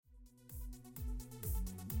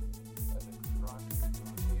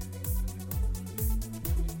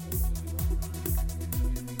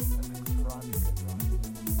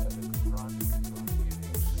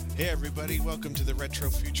Hey, everybody, welcome to the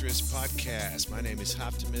Retro Futurist Podcast. My name is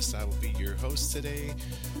Optimus. I will be your host today.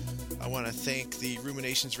 I want to thank the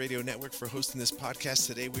Ruminations Radio Network for hosting this podcast.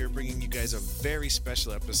 Today, we are bringing you guys a very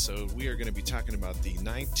special episode. We are going to be talking about the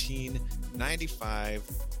 1995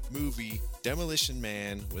 movie Demolition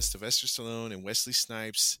Man with Sylvester Stallone and Wesley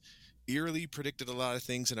Snipes. Eerily predicted a lot of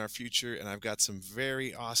things in our future, and I've got some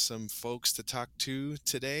very awesome folks to talk to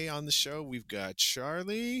today on the show. We've got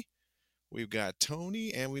Charlie. We've got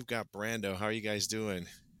Tony, and we've got Brando. How are you guys doing?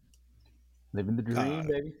 Living the dream,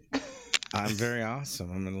 baby. I'm very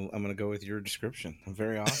awesome. I'm gonna go with your description. I'm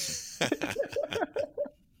very awesome.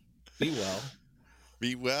 Be well.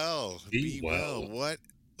 Be well. Be well. What?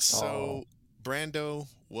 So, Brando,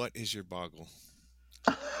 what is your boggle?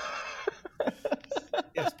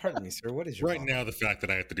 Yes, pardon me, sir. What is your Right boggle? now, the fact that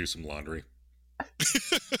I have to do some laundry.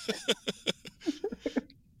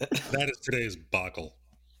 That is today's boggle.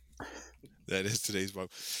 That is today's boggle.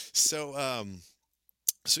 So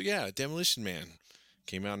yeah, Demolition Man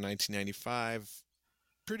came out in 1995.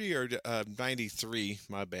 Or 93,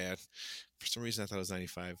 my bad. For some reason, I thought it was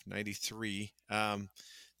 95. 93. The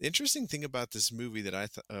interesting thing about this movie that I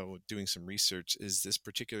thought, doing some research, is this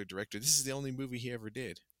particular director. This is the only movie he ever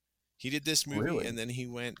did. He did this movie, Really? and then he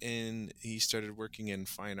went and he started working in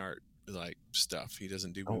fine art like stuff. He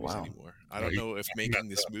doesn't do movies anymore. I don't know if making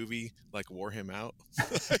this movie like wore him out.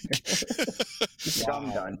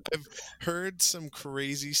 Done. I've heard some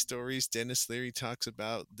crazy stories. Dennis Leary talks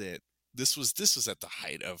about that this was at the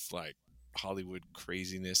height of like Hollywood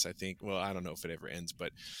craziness, I think. Well, I don't know if it ever ends,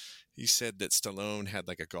 but he said that Stallone had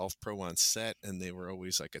like a golf pro on set, and they were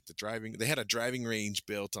always like at they had a driving range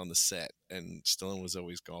built on the set, and Stallone was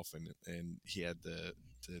always golfing, and he had the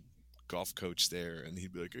golf coach there, and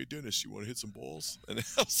he'd be like, "Hey Dennis, you want to hit some balls?" And I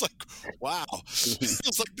was like, wow. I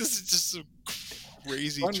was like, this is just some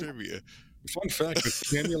crazy trivia. Fun fact that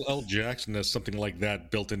Samuel L. Jackson has something like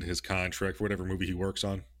that built into his contract for whatever movie he works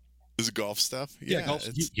on. Is it golf stuff? Yeah, golf,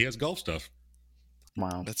 he has golf stuff.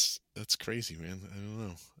 Wow. That's crazy, man. I don't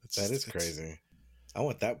know. That is crazy. I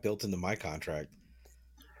want that built into my contract.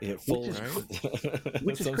 Yeah, Which is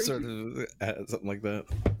some crazy. sort of something like that.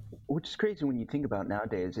 Which is crazy when you think about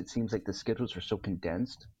nowadays. It seems like the schedules are so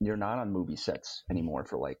condensed. You're not on movie sets anymore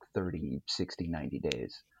for like 30, 60, 90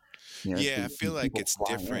 days. You know, Yeah, I feel like people it's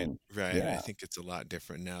fly different, in. right? Yeah. I think it's a lot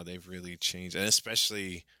different now. They've really changed, and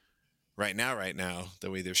especially right now, the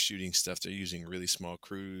way they're shooting stuff, they're using really small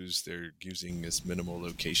crews. They're using as minimal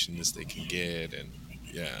location as they can get, and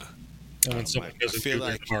yeah. And when someone doesn't do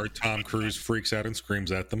their part, Tom Cruise freaks out and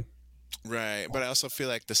screams at them. Right, but I also feel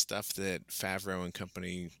like the stuff that Favreau and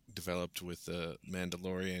company developed with the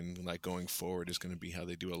Mandalorian, like going forward, is going to be how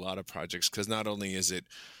they do a lot of projects. Because not only is it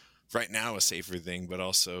right now a safer thing, but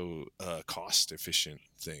also a cost-efficient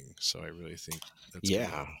thing. So I really think that's going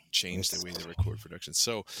to change the way they record production.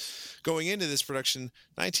 So going into this production,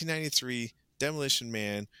 1993, Demolition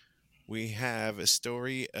Man, we have a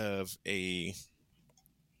story of a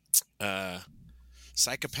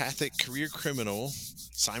psychopathic career criminal,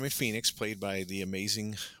 Simon Phoenix, played by the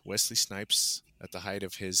amazing Wesley Snipes at the height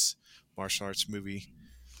of his martial arts movie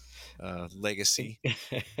legacy.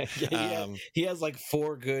 He has like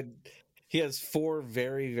four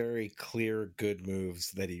very, very clear good moves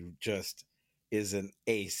that he just is an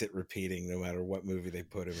ace at repeating no matter what movie they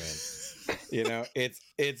put him in. You know, it's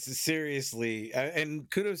seriously, and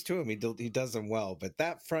kudos to him. He does them well, but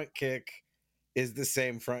that front kick is the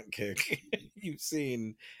same front kick you've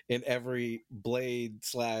seen in every Blade /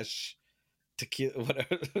 Tequila,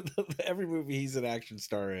 whatever, every movie he's an action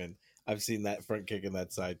star in. I've seen that front kick and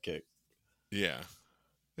that side kick. Yeah.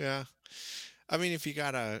 I mean, if you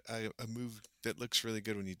got a move that looks really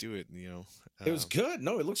good when you do it, you know. It was good.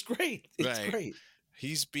 No, it looks great. It's great.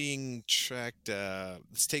 He's being tracked.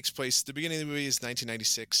 This takes place. The beginning of the movie is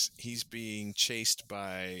 1996. He's being chased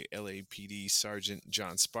by LAPD Sergeant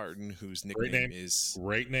John Spartan, whose nickname is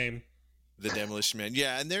the Demolition Man.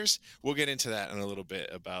 Yeah, and we'll get into that in a little bit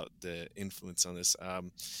about the influence on this.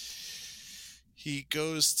 He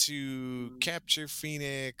goes to capture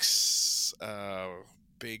Phoenix.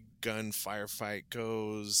 Big gun firefight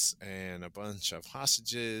goes, and a bunch of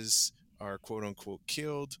hostages are quote unquote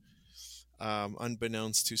killed.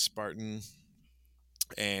 Unbeknownst to Spartan,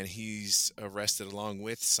 and he's arrested along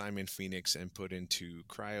with Simon Phoenix and put into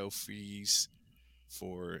cryo freeze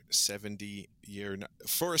for a 70-year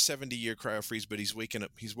cryo freeze. But he's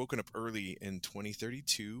woken up early in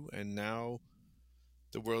 2032, and now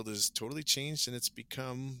the world has totally changed, and it's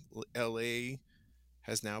become LA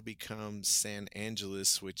has now become San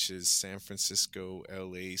Angeles, which is San Francisco,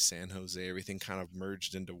 LA, San Jose. Everything kind of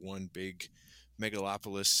merged into one big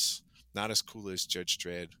megalopolis. Not as cool as Judge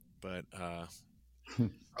Dredd, but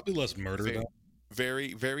probably less murder very, though.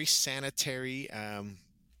 very, very sanitary. And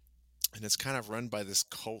it's kind of run by this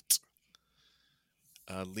cult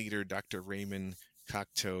leader, Dr. Raymond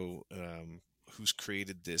Cocteau, who's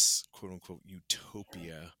created this quote unquote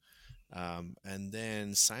utopia. And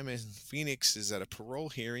then Simon Phoenix is at a parole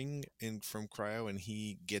hearing from Cryo, and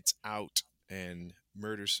he gets out and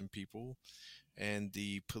murders some people. And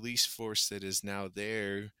the police force that is now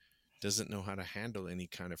there doesn't know how to handle any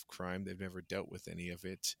kind of crime. They've never dealt with any of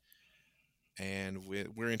it. And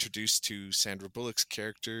we're introduced to Sandra Bullock's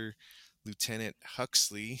character, Lieutenant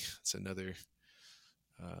Huxley. It's another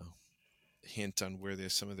hint on where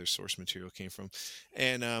some of their source material came from.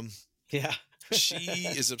 And yeah. she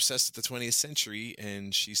is obsessed with the 20th century,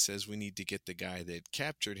 and she says we need to get the guy that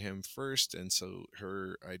captured him first. And so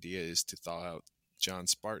her idea is to thaw out John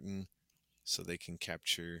Spartan so they can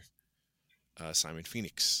capture Simon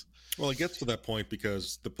Phoenix. Well, it gets to that point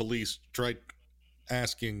because the police tried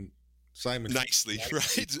asking Simon nicely,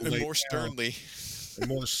 right? And more sternly. And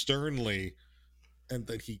more sternly, and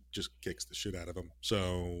then he just kicks the shit out of him.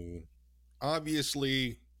 So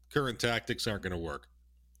obviously current tactics aren't going to work.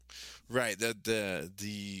 Right.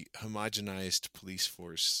 The homogenized police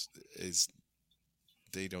force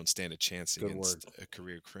they don't stand a chance against a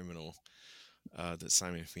career criminal that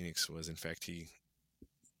Simon Phoenix was. In fact, he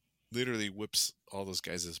literally whips all those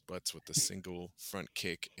guys' butts with a single front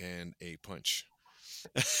kick and a punch.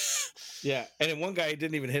 Yeah, and then one guy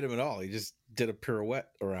didn't even hit him at all. He just did a pirouette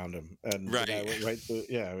around him, and right. The guy went right through.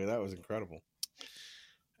 Yeah, I mean that was incredible.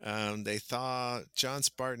 They thaw John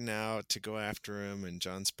Spartan out to go after him, and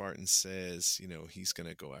John Spartan says, he's going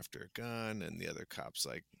to go after a gun, and the other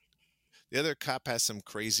cop has some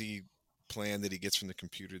crazy plan that he gets from the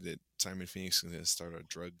computer that Simon Phoenix is going to start a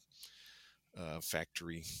drug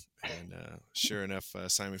factory. And sure enough,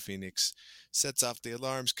 Simon Phoenix sets off the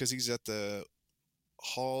alarms because he's at the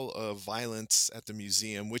Hall of Violence at the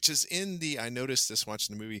museum, which is I noticed this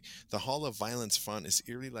watching the movie, the Hall of Violence font is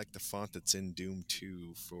eerily like the font that's in Doom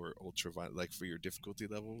 2 for ultraviolet, like for your difficulty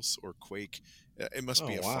levels, or Quake. It must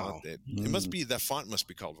be a font that font must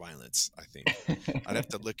be called Violence, I think. I'd have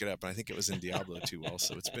to look it up, and I think it was in Diablo 2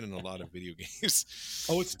 also. It's been in a lot of video games.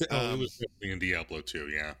 It was definitely in Diablo 2,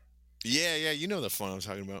 yeah. Yeah, you know the font I'm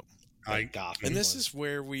talking about. And this is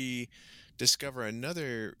where we discover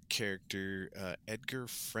another character, Edgar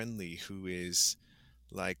Friendly, who is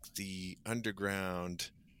like the underground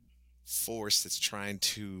force that's trying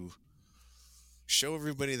to show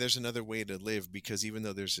everybody there's another way to live, because even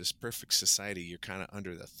though there's this perfect society, you're kind of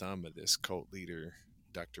under the thumb of this cult leader,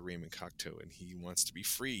 Dr. Raymond Cocteau, and he wants to be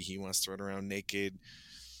free. He wants to run around naked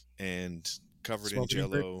and covered in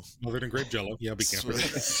jello. Covered in grape jello. Yeah, be careful.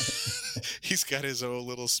 He's got his own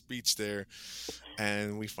little speech there.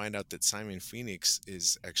 And we find out that Simon Phoenix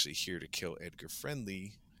is actually here to kill Edgar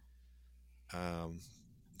Friendly.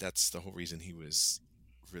 That's the whole reason he was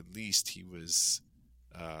released. He was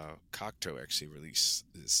Cocteau actually released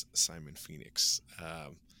this Simon Phoenix.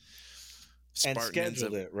 And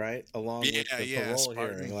scheduled it, right? Along with the parole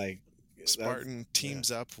hearing. Like Spartan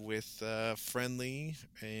teams up with Friendly,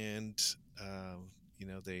 and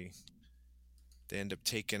they end up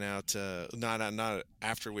taking out not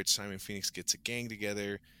after which Simon Phoenix gets a gang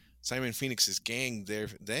together. Simon Phoenix's gang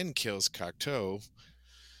then kills Cocteau,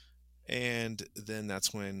 and then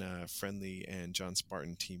that's when Friendly and John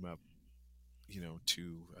Spartan team up,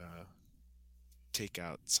 to take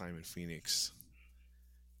out Simon Phoenix.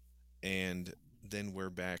 And then we're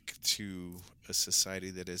back to a society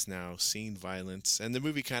that has now seen violence, and the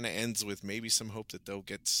movie kind of ends with maybe some hope that they'll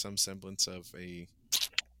get some semblance of a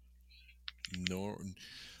more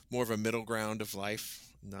of a middle ground of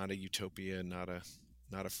life, not a utopia, not a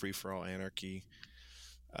free-for-all anarchy.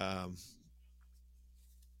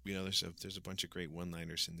 There's a bunch of great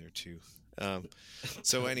one-liners in there too.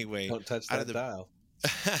 So anyway, don't touch that dial.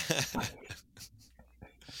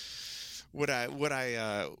 What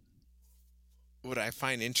I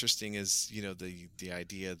find interesting is, the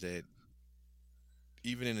idea that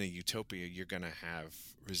even in a utopia, you're going to have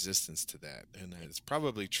resistance to that. And it's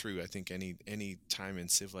probably true. I think any time in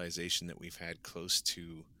civilization that we've had close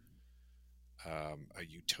to a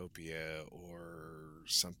utopia, or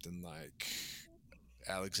something like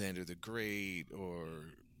Alexander the Great, or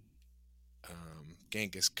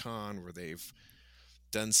Genghis Khan, where they've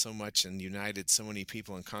done so much and united so many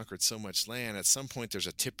people and conquered so much land, at some point there's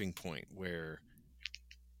a tipping point where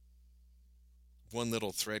one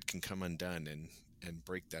little thread can come undone and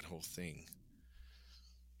break that whole thing.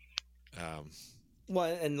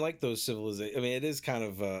 Well, and like those civilizations, I mean, it is kind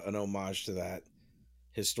of an homage to that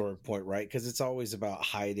historic point, right? Because it's always about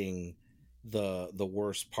hiding the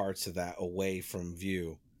worst parts of that away from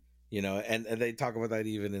view, you know. And they talk about that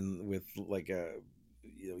even in with like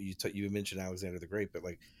you mentioned Alexander the Great, but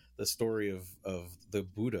like the story of the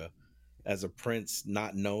Buddha as a prince,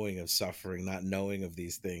 not knowing of suffering, not knowing of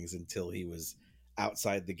these things until he was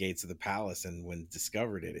outside the gates of the palace, and when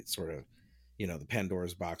discovered it sort of, you know, the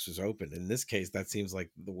Pandora's box was opened. In this case, that seems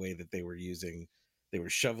like the way that they were using, they were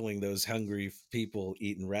shoveling those hungry people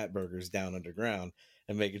eating rat burgers down underground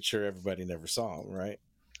and making sure everybody never saw them, right?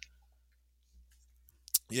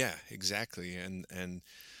 Yeah, exactly. And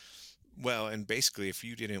well, and basically, if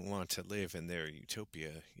you didn't want to live in their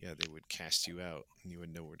utopia, yeah, they would cast you out, and you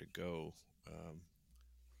would know where to go. Um,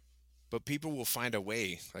 but people will find a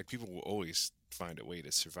way. Like people will always find a way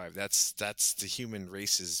to survive. That's the human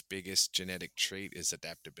race's biggest genetic trait is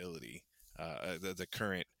adaptability. The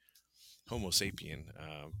current Homo sapien,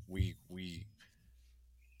 we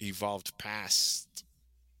evolved past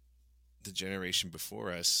the generation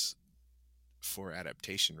before us for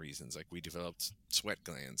adaptation reasons. Like we developed sweat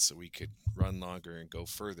glands so we could run longer and go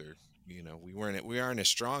further. You know, we aren't as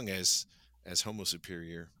strong as Homo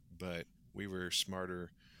superior, but we were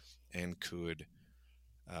smarter and could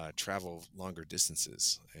travel longer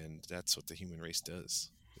distances, and that's what the human race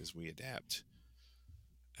does. Is we adapt.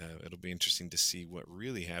 It'll be interesting to see what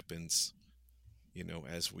really happens. You know,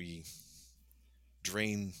 as we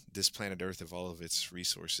drain this planet Earth of all of its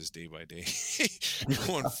resources day by day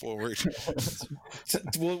going forward.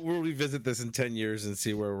 We'll revisit this in 10 years and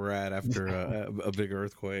see where we're at after a big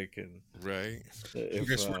earthquake. And right.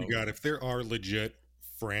 I swear to God, if there are legit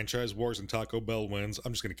franchise wars and Taco Bell wins,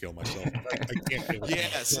 I'm just going to kill myself. I can't kill myself.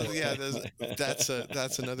 Yeah, so yeah,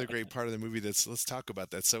 that's another great part of the movie. Let's talk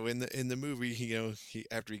about that. So in the movie, you know, he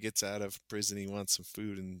after he gets out of prison, he wants some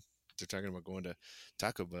food, and they're talking about going to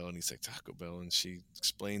Taco Bell, and he's like Taco Bell, and she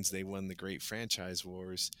explains they won the great franchise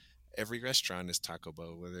wars. Every restaurant is Taco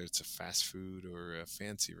Bell, whether it's a fast food or a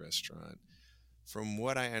fancy restaurant. From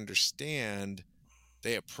what I understand,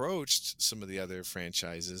 they approached some of the other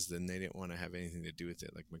franchises, then they didn't want to have anything to do with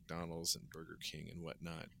it, like McDonald's and Burger King and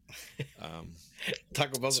whatnot.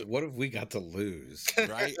 Taco Bell's like, what have we got to lose?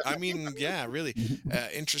 Right? I mean, yeah, really.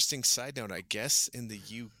 Interesting side note, I guess in the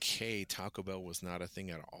UK, Taco Bell was not a thing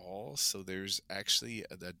at all. So there's actually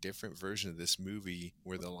a different version of this movie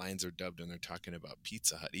where the lines are dubbed and they're talking about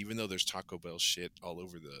Pizza Hut, even though there's Taco Bell shit all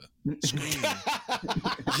over the screen.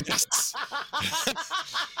 Yes.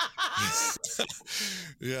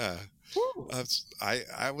 Yeah.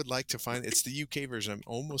 I would like to find it's the UK version. I'm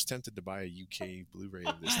almost tempted to buy a UK Blu-ray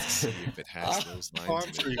of this to see if it has those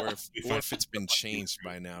lines in it, or if it's been changed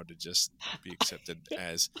by now to just be accepted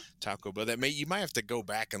as Taco Bell. You might have to go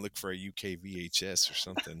back and look for a UK VHS or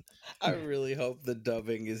something. I really hope the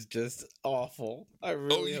dubbing is just awful. I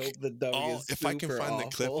really hope the dubbing is if I can find awful.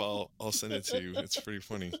 the clip, I'll send it to you. It's pretty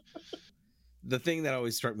funny. The thing that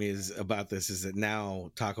always struck me about this is that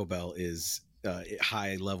now Taco Bell is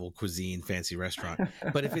high level cuisine, fancy restaurant.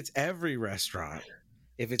 But if it's every restaurant,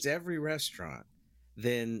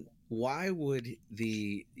 then why would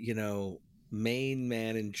the, you know, main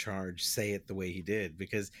man in charge say it the way he did?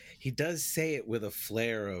 Because he does say it with a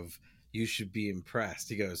flair of, you should be impressed.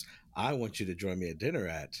 He goes, I want you to join me at dinner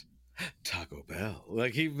at Taco Bell.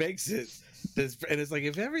 Like he makes it this, and it's like,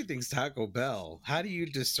 if everything's Taco Bell, how do you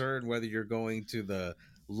discern whether you're going to the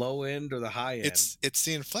low end or the high end? It's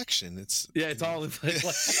the inflection. It's all inflection.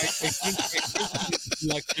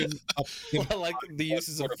 Well, like the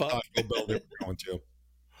uses of fuck. Taco Bell they were going to.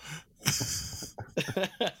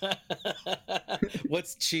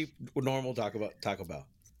 What's cheap normal Taco Bell?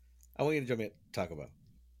 I want you to join me at Taco Bell.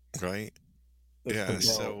 Right. Yeah.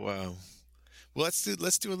 So well, let's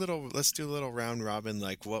do a little round robin.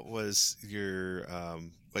 Like, what was your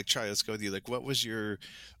like, Charlie? Let's go with you. Like, what was your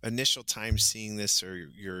initial time seeing this, or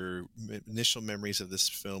your initial memories of this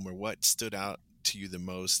film, or what stood out to you the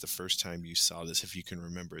most the first time you saw this, if you can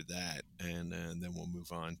remember that, and then we'll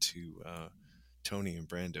move on to Tony and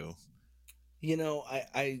Brando. You know,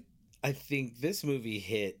 I think this movie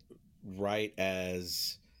hit right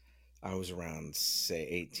as I was around, say,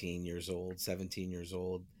 18 years old, 17 years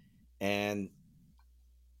old, and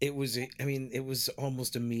it was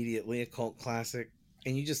almost immediately a cult classic,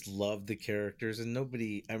 and you just loved the characters, and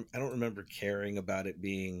I don't remember caring about it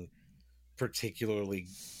being particularly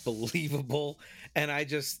believable, and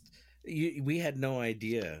we had no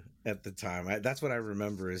idea at the time. That's what I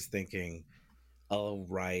remember, is thinking, oh,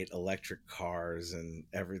 right, electric cars and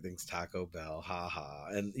everything's Taco Bell, haha.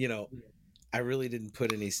 And, you know, I really didn't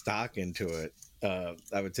put any stock into it,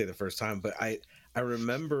 I would say, the first time, but I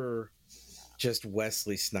remember just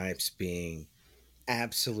Wesley Snipes being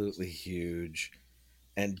absolutely huge.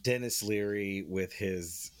 and Dennis Leary with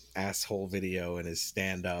his asshole video and his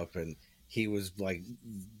stand up, and he was like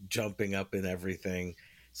jumping up and everything.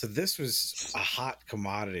 So this was a hot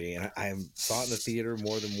commodity, and I saw it in the theater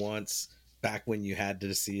more than once. Back when you had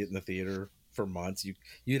to see it in the theater for months,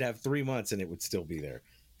 you'd have 3 months and it would still be there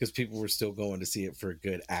because people were still going to see it for a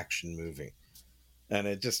good action movie, and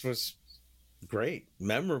it just was great,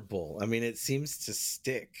 memorable. I mean, it seems to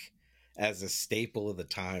stick as a staple of the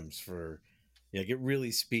times for, like, it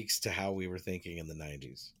really speaks to how we were thinking in the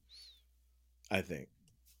 90s, I think.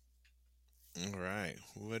 All right.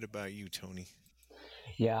 What about you, Tony?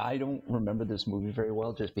 Yeah, I don't remember this movie very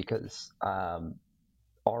well just because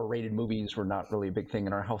R-rated movies were not really a big thing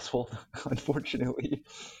in our household, unfortunately.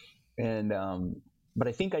 And but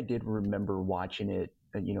I think I did remember watching it,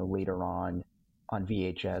 later on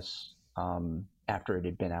VHS after it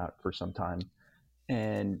had been out for some time,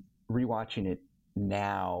 and rewatching it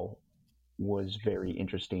now was very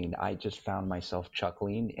interesting. I just found myself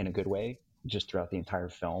chuckling in a good way just throughout the entire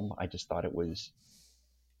film. I just thought it was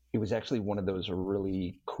actually one of those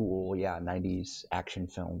really cool, 90s action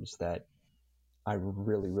films that I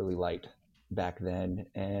really, really liked back then.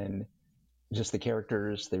 And just the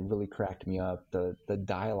characters, they really cracked me up. The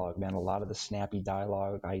dialogue, man, a lot of the snappy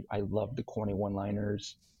dialogue. I loved the corny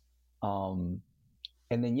one-liners. And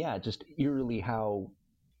then, just eerily how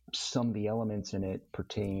some of the elements in it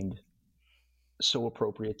pertained so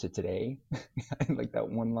appropriate to today. Like that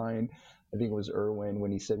one line, I think it was Irwin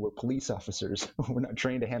when he said, "We're police officers. We're not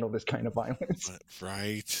trained to handle this kind of violence."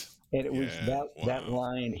 Right. And it was that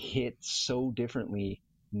line hit so differently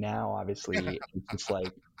now. Obviously, it's just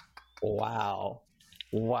like, wow.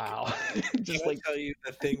 Just like, tell you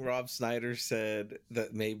the thing Rob Snyder said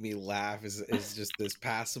that made me laugh is just this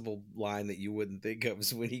passable line that you wouldn't think of,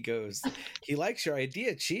 is when he goes, "He likes your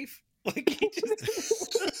idea, Chief." Like, he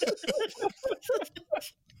just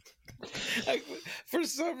like, for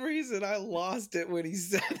some reason I lost it when he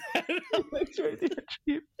said that. That's right,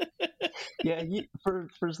 Chief. Yeah, for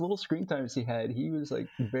his little screen times he had, he was like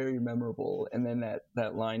very memorable. And then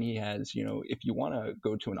that line he has, if you want to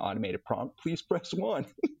go to an automated prompt, please press 1.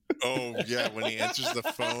 Oh yeah, when he answers the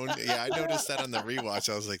phone. Yeah, I noticed that on the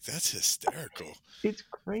rewatch. I was like, that's hysterical. It's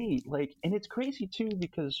great. Like, and it's crazy too,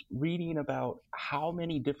 because reading about how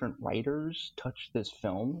many different writers touched this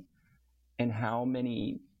film and how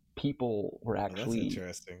many people were actually that's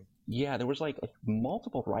interesting. Yeah, there was like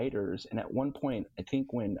multiple writers, and at one point, I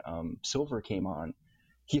think when Silver came on,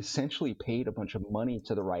 he essentially paid a bunch of money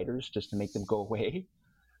to the writers just to make them go away,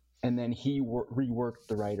 and then he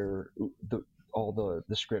reworked all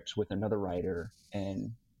the scripts with another writer,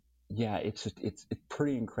 and it's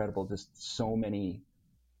pretty incredible. Just so many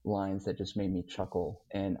lines that just made me chuckle,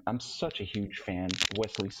 and I'm such a huge fan of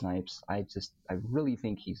Wesley Snipes. I really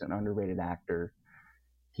think he's an underrated actor.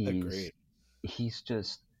 He's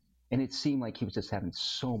just. And it seemed like he was just having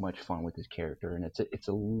so much fun with his character, and it's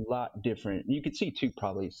a lot different. You could see too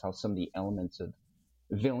probably how some of the elements of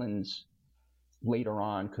villains later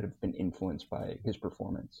on could have been influenced by his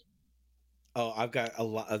performance. Oh, I've got a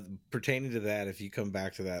lot pertaining to that. If you come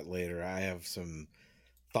back to that later, I have some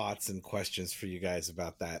thoughts and questions for you guys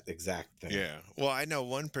about that exact thing. Yeah. Well, I know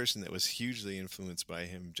one person that was hugely influenced by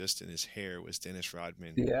him just in his hair was Dennis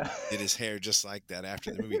Rodman. Yeah. Did his hair just like that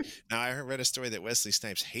after the movie. Now, I read a story that Wesley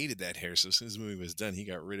Snipes hated that hair, so as soon as the movie was done, he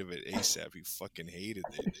got rid of it ASAP. He fucking hated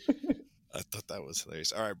it. I thought that was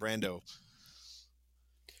hilarious. All right, Brando.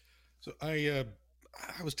 So I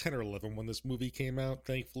was 10 or 11 when this movie came out.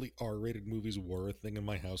 Thankfully, R-rated movies were a thing in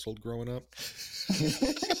my household growing up.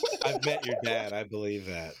 I've met your dad. I believe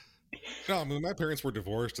that. No, I mean, my parents were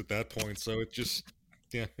divorced at that point, so it just,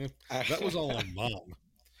 that was all on Mom.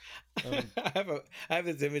 I have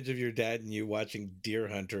this image of your dad and you watching Deer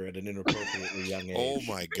Hunter at an inappropriately young age. Oh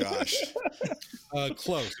my gosh.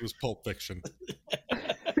 Close. It was Pulp Fiction.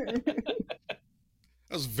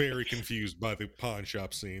 I was very confused by the pawn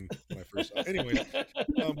shop scene when I first saw it. Anyway,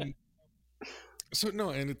 so no,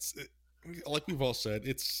 and it's like we've all said,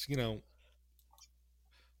 it's,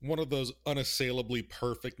 one of those unassailably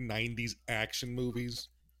perfect 90s action movies.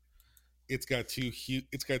 It's got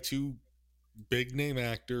two big name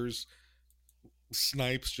actors.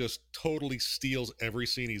 Snipes just totally steals every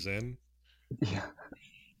scene he's in. Yeah.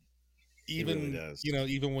 Even, he really does.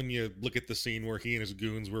 Even when you look at the scene where he and his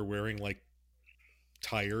goons were wearing like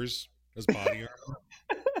tires as body armor.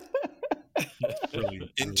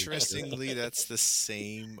 Really, interestingly, that's the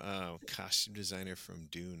same costume designer from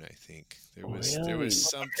Dune. I think there was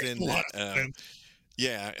something that,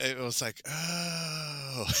 it was like,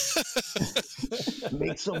 oh,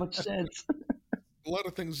 makes so much sense. a lot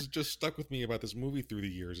of things just stuck with me about this movie through the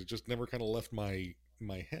years. It just never kind of left my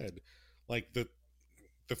head, like the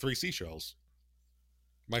three seashells.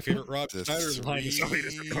 My favorite Rob Schneider's line is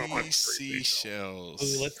three seashells.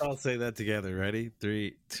 Ooh, let's all say that together. Ready?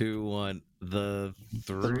 3, 2, 1. The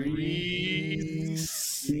three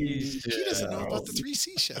seashells. He doesn't know about the three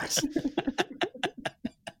seashells.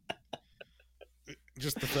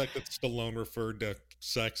 Just the fact that Stallone referred to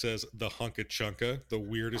sex as the hunka chunka, the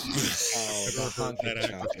weirdest.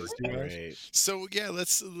 So yeah,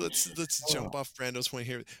 let's jump off Brando's point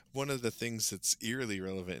here. One of the things that's eerily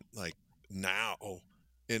relevant, like now,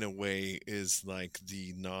 in a way, is like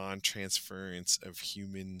the non-transference of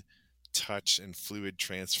human touch and fluid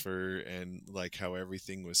transfer, and like how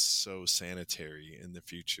everything was so sanitary in the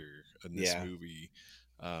future in this movie.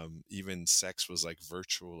 Even sex was like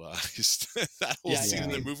virtualized. That whole scene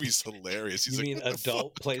in the movie is hilarious. He's you mean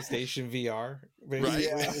adult PlayStation VR? Right?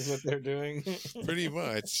 Is what they're doing. Pretty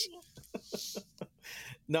much.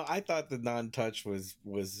 No, I thought the non-touch was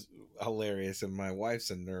hilarious, and my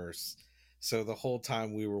wife's a nurse, so the whole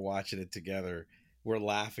time we were watching it together, we're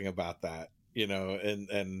laughing about that,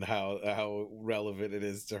 and how relevant it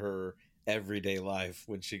is to her everyday life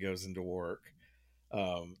when she goes into work.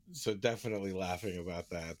 So definitely laughing about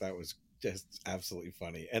that. That was just absolutely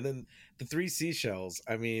funny. And then the three seashells,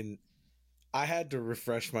 I mean, I had to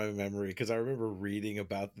refresh my memory because I remember reading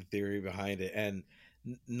about the theory behind it, and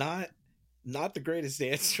not the greatest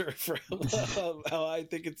answer for how I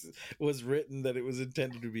think it was written, that it was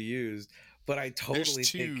intended to be used. But I totally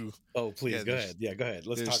think. Oh, please go ahead. Yeah, go ahead.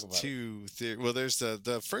 Let's talk about it. Well, there's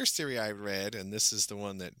the first theory I read, and this is the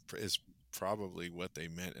one that is probably what they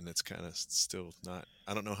meant, and it's kind of still not.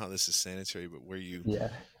 I don't know how this is sanitary, but where you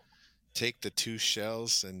take the two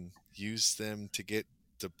shells and use them to get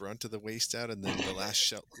the brunt of the waste out, and then the last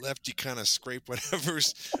shell left, you kind of scrape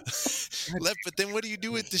whatever's left. But then what do you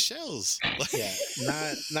do with the shells?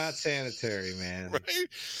 Not sanitary, man. Right.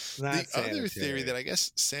 The other theory that I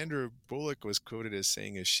guess Sandra Bullock was quoted as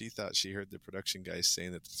saying is she thought she heard the production guys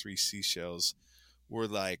saying that the three seashells were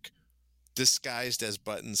like disguised as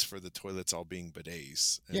buttons for the toilets all being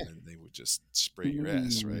bidets, and then they would just spray your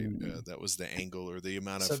ass, right? That was the angle or the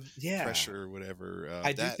amount of pressure or whatever.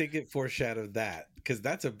 I do think it foreshadowed that, because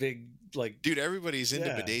that's a big, like, dude, everybody's into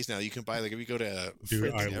bidets now. You can buy, like, if you go to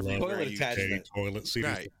I love toilet attachment. Toilet seat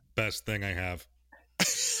is the best thing I have.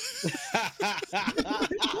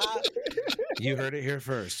 You heard it here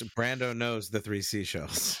first. Brando knows the three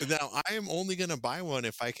seashells. Now, I am only going to buy one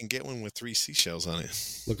if I can get one with three seashells on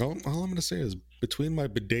it. Look, all I'm going to say is, between my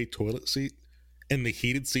bidet toilet seat and the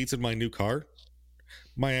heated seats in my new car,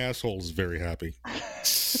 my asshole is very happy.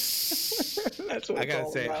 That's what I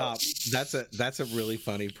gotta say, Hop. That's a really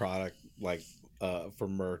funny product, like, for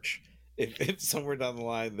merch. If somewhere down the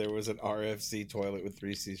line there was an RFC toilet with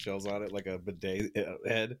three seashells on it, like a bidet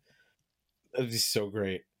head, that'd be so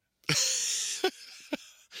great.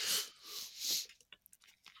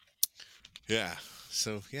 Yeah.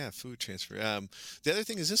 So food transfer. The other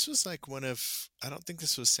thing is, this was like I don't think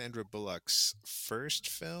this was Sandra Bullock's first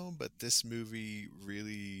film, but this movie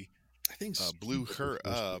really, I think, blew her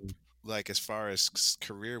up, like, as far as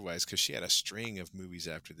career wise, because she had a string of movies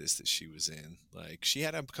after this that she was in. Like, she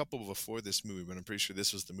had a couple before this movie, but I'm pretty sure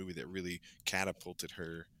this was the movie that really catapulted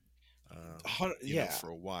her. For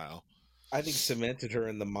a while. I think cemented her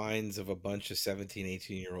in the minds of a bunch of 17,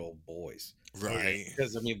 18-year-old boys. Right.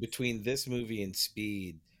 Because, I mean, between this movie and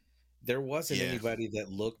Speed, there wasn't anybody that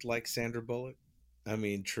looked like Sandra Bullock. I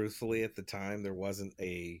mean, truthfully, at the time, there wasn't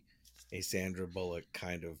a Sandra Bullock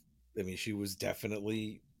kind of. I mean, she was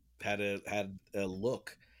definitely had a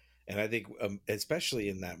look, and I think, especially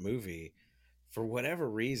in that movie, for whatever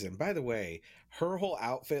reason. By the way, her whole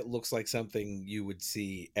outfit looks like something you would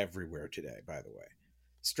see everywhere today. By the way,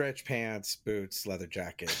 stretch pants, boots, leather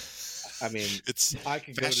jacket. I mean, I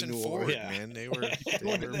could fashion go to New forward, Orleans. man. They were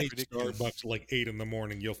Starbucks like 8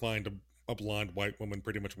 a.m. You'll find a blonde white woman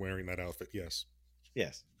pretty much wearing that outfit. Yes,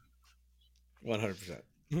 100%.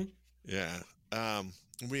 Yeah.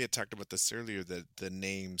 We had talked about this earlier, the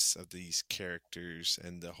names of these characters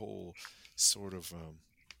and the whole sort of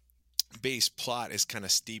base plot is kind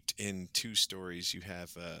of steeped in two stories. You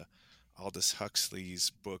have Aldous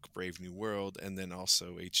Huxley's book Brave New World, and then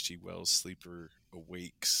also H.G. Wells' Sleeper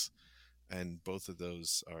Awakes. And both of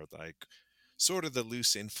those are like sort of the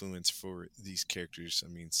loose influence for these characters. I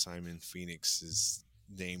mean, Simon Phoenix is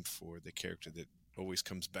named for the character that always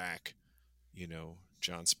comes back,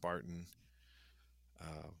 John Spartan,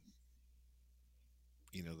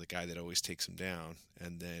 the guy that always takes him down.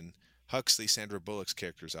 And then Huxley, Sandra Bullock's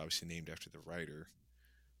character, is obviously named after the writer.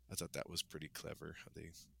 I thought that was pretty clever how they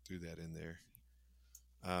threw that in there.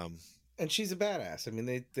 And she's a badass. I mean,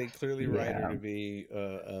 they clearly write her to be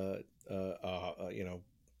you know,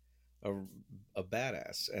 a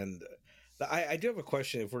badass. And I do have a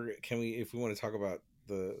question. If we want to talk about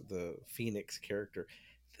the Phoenix character,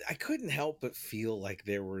 I couldn't help but feel like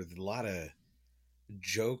there were a lot of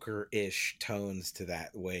Joker-ish tones to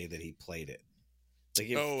that way that he played it. Like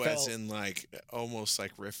as in like almost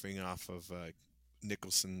like riffing off of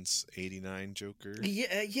Nicholson's '89 Joker.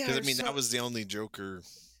 Yeah. Because I mean that was the only Joker.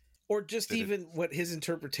 Or just even what his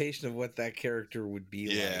interpretation of what that character would be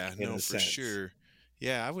like. Yeah, no, for sure.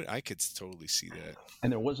 Yeah, I could totally see that.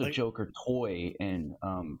 And there was a Joker toy in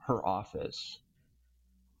her office.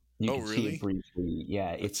 You can see it briefly.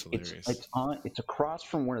 Yeah, it's across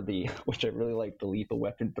from one of the, which I really like, the Lethal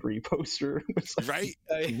Weapon 3 poster. Right.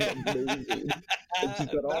 It's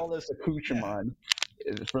got all this accoutrement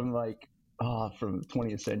from from the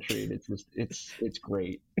 20th century, and it's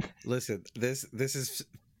great. Listen, this is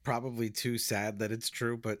probably too sad that it's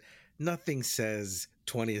true, but nothing says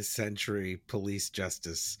 20th century police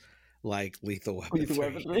justice like Lethal Weapon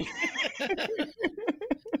 3.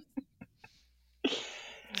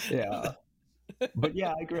 Yeah, but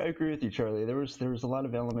yeah, I agree with you, Charlie. There was a lot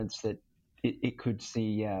of elements that it could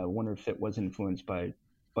see. Yeah, I wonder if it was influenced by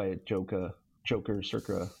a Joker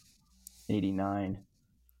circa '89.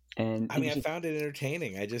 And I mean, I found it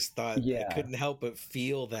entertaining. I just thought I couldn't help but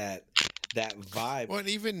feel that vibe. Well, and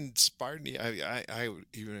even Spartan, I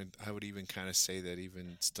would even kind of say that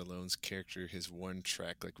even Stallone's character, his one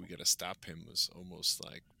track, like "We Gotta Stop Him," was almost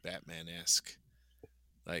like Batman-esque.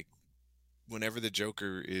 Like whenever the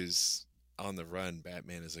Joker is on the run,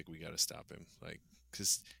 Batman is like, "We gotta stop him," like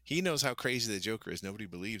because he knows how crazy the Joker is. Nobody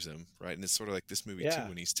believes him, right? And it's sort of like this movie too,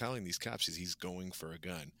 when he's telling these cops he's going for a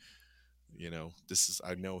gun. You know,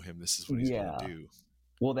 I know him. This is what he's going to do.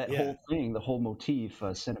 Well, that whole thing, the whole motif,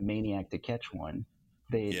 sent a maniac to catch one.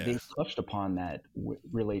 They touched upon that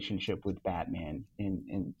relationship with Batman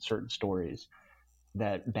in certain stories.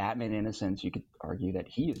 That Batman, in a sense, you could argue that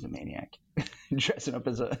he is a maniac, dressing up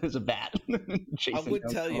as a bat. I would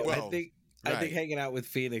tell you, I think hanging out with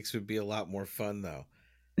Phoenix would be a lot more fun, though.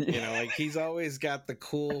 You know, like he's always got the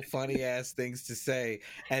cool, funny ass things to say,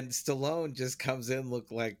 and Stallone just comes in look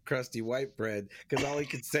like crusty white bread because all he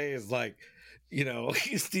could say is like, you know,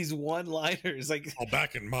 these one-liners. Like,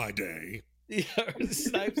 back in my day. Yeah,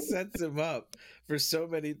 Snipes sets him up for so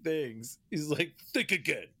many things. He's like, think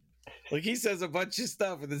again. Like he says a bunch of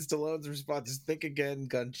stuff, and then Stallone's response is "think again,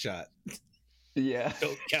 gunshot." Yeah,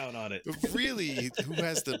 don't count on it. Really, who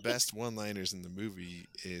has the best one-liners in the movie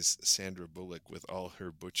is Sandra Bullock with all her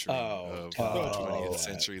butchering of 20th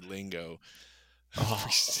century lingo. Oh,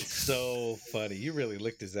 so funny! You really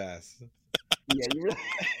licked his ass. Yeah, you really.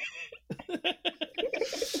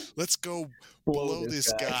 Let's go blow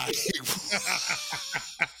this guy.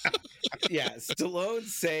 Yeah, Stallone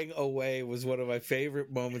saying "away" was one of my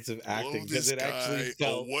favorite moments of acting because it actually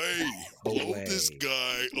felt blow this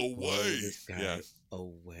guy away.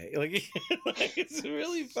 Away. Like it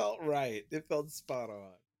really felt right. It felt spot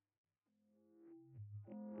on.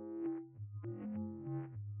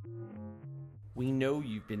 We know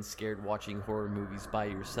you've been scared watching horror movies by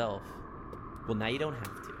yourself. Well, now you don't have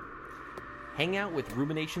to. Hang out with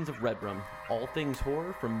Ruminations of Redrum, all things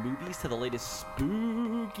horror from movies to the latest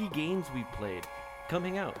spooky games we've played. Come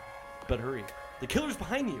hang out. But hurry, the killer's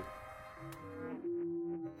behind you!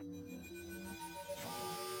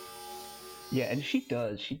 Yeah, and she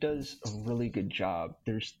does a really good job.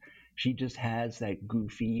 She just has that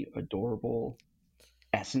goofy, adorable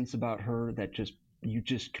essence about her that you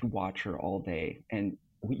just could watch her all day. And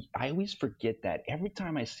I always forget that. Every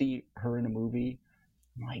time I see her in a movie,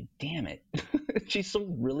 I'm like, damn it. She's so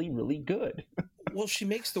really, really good. Well, she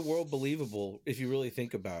makes the world believable if you really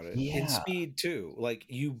think about it. Yeah. In Speed, too. Like,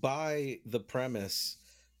 you buy the premise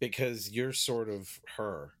because you're sort of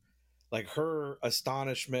her. Like, her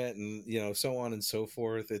astonishment and, you know, so on and so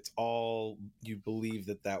forth. It's all you believe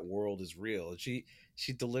that world is real. And she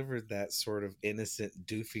delivered that sort of innocent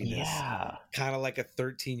doofiness. Yeah. Kind of like a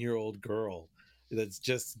 13-year-old girl that's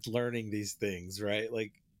just learning these things, right?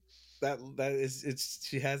 Like,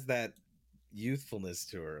 she has that youthfulness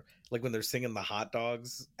to her, like when they're singing the hot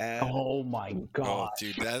dogs ad. Oh my god,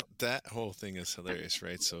 dude, that whole thing is hilarious,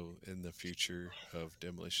 right? So in the future of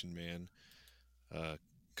Demolition Man,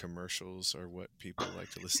 commercials are what people like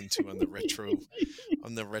to listen to on the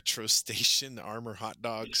retro station. Armor hot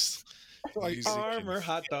dogs,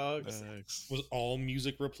 hot dogs. Was all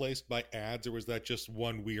music replaced by ads, or was that just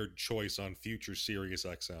one weird choice on future Sirius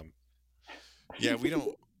XM? Yeah,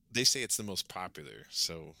 they say it's the most popular,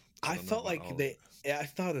 so I felt like I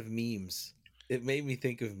thought of memes It made me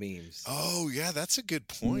think of memes. Oh yeah, that's a good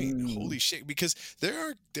point. Holy shit! Because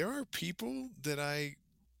there are people that I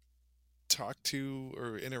talk to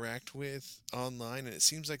or interact with online, and it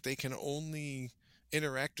seems like they can only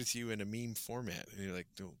interact with you in a meme format, and you're like,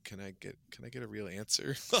 no, can I get a real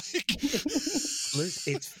answer? Like,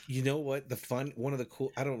 It's you know what one of the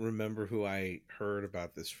cool. I don't remember who I heard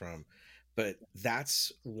about this from, but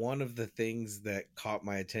that's one of the things that caught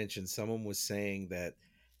my attention. Someone was saying that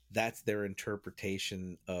that's their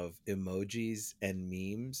interpretation of emojis and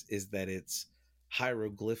memes, is that it's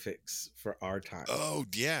hieroglyphics for our time. oh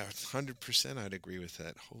yeah, 100%, I'd agree with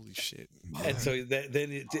that. Holy shit! And so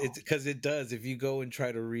then it's because it does. If you go and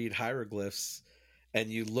try to read hieroglyphs, and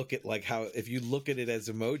you look at like how if you look at it as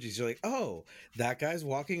emojis, you're like, oh, that guy's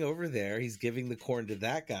walking over there. He's giving the corn to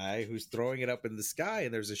that guy who's throwing it up in the sky,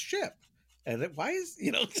 and there's a ship. And then why is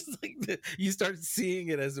just like you start seeing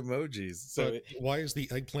it as emojis. So why is the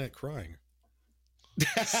eggplant crying?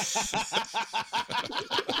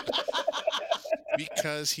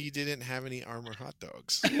 Because he didn't have any Armour hot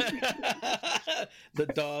dogs. The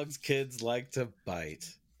dogs kids like to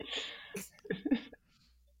bite.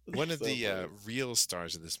 One of the real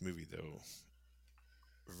stars of this movie, though,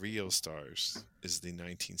 real stars, is the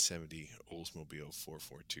 1970 Oldsmobile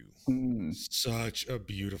 442. Such a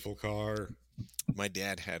beautiful car. My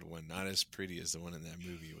dad had one, not as pretty as the one in that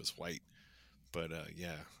movie. It was white. But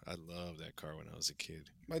yeah, I loved that car when I was a kid.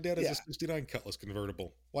 My dad has a 69 Cutlass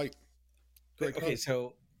convertible. White. Great car. Okay,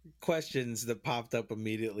 so questions that popped up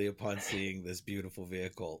immediately upon seeing this beautiful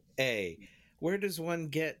vehicle. A, where does one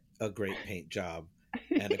get a great paint job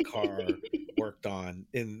and a car worked on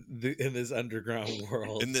in this underground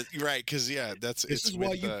world? Right, because this is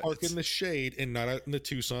why you park in the shade and not out in the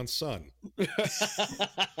Tucson sun.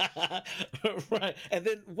 Right, and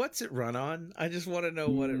then what's it run on? I just want to know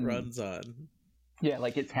what it runs on. Yeah,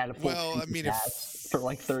 like it's had a full for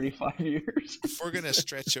like 35 years. If we're gonna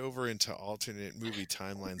stretch over into alternate movie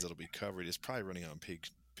timelines that'll be covered, it's probably running on pig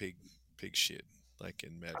shit, like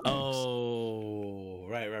in Mad Max. Oh,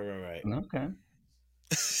 right. Okay.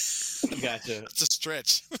 Gotcha. It's a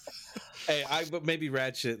stretch. Hey, but maybe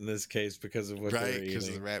rat shit in this case because of what they're eating. Because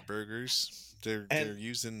of the rat burgers. They're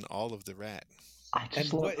using all of the rat.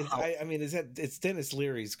 It's Dennis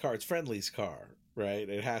Leary's car. It's Friendly's car, right?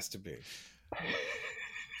 It has to be.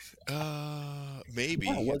 Maybe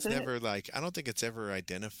it's never I don't think it's ever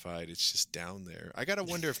identified. It's just down there. I gotta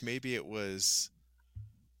wonder if maybe it was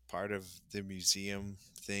part of the museum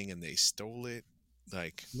thing and they stole it.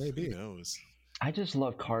 Like, maybe. Who knows? I just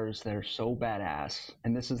love cars that are so badass,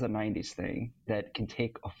 and this is a 90s thing, that can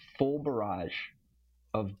take a full barrage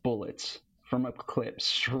of bullets from a clip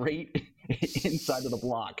straight inside of the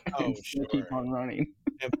block and keep on running.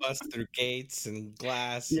 And bust through gates and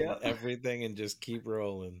glass and everything and just keep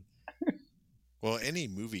rolling. Well, any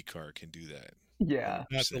movie car can do that. Yeah.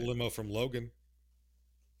 Not the limo from Logan.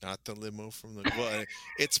 Not the limo from the... Well,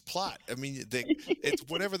 it's plot. I mean, it's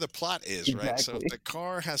whatever the plot is, exactly. Right? So if the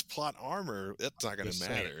car has plot armor, that's not going to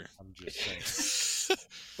matter. I'm just saying.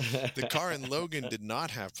 The car in Logan did not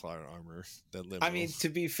have plot armor. That limo. I mean, to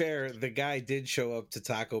be fair, the guy did show up to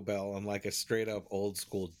Taco Bell on like a straight up old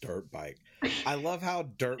school dirt bike. I love how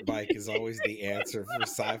dirt bike is always the answer for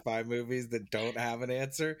sci-fi movies that don't have an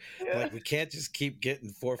answer. Yeah. Like, we can't just keep getting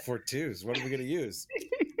 442s. What are we going to use?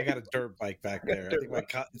 I got a dirt bike back there. I think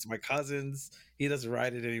it's my cousin's. He doesn't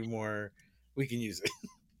ride it anymore. We can use it.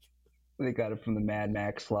 They got it from the Mad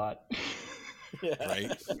Max slot. Yeah.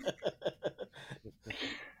 Right?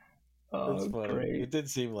 Oh, that's funny. Great. It did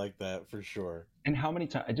seem like that for sure. And how many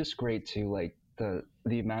times? Just great too. Like the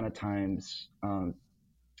amount of times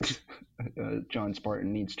John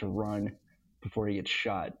Spartan needs to run before he gets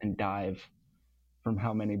shot and dive from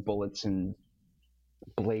how many bullets and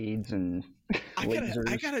blades and lasers.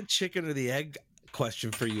 I got a chicken or the egg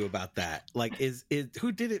question for you about that. Like, is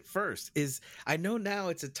who did it first? I know now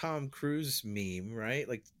it's a Tom Cruise meme, right?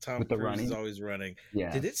 Like Tom Cruise is always running.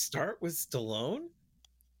 Yeah. Did it start with Stallone?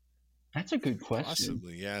 That's a good question.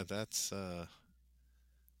 Possibly, yeah. That's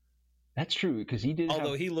true because he did.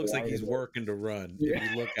 Although he looks like he's working to run. Yeah.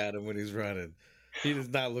 If you look at him when he's running, he does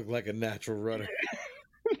not look like a natural runner.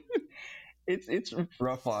 It's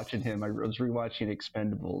rough watching him. I was rewatching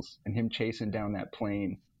Expendables and him chasing down that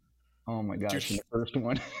plane. Oh my gosh! In the first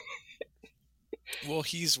one. Well,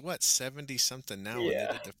 he's 70 something now. Yeah. When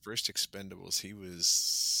they did the first Expendables, he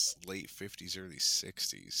was late 50s, early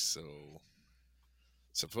 60s. So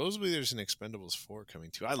supposedly there's an Expendables 4 coming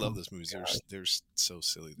too. I love those movies. They're so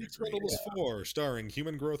silly. They're Expendables 4, starring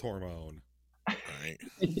human growth hormone. Right. right?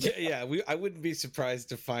 Yeah. I wouldn't be surprised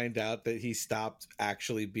to find out that he stopped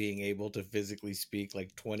actually being able to physically speak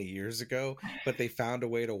like 20 years ago, but they found a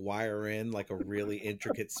way to wire in like a really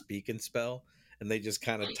intricate speak and spell, and they just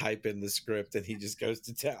kind of type in the script, and he just goes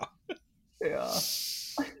to town. Yeah.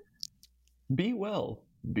 Be well.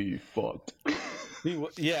 Be fucked.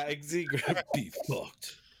 Yeah, exactly. Be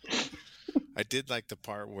fucked. I did like the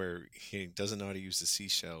part where he doesn't know how to use the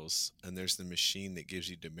seashells, and there's the machine that gives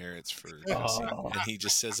you demerits for cussing, and he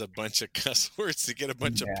just says a bunch of cuss words to get a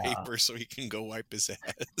bunch of paper so he can go wipe his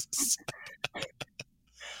ass.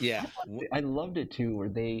 Yeah, I loved it too, where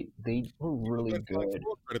they were really good.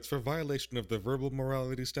 Credits for violation of the verbal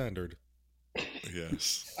morality standard.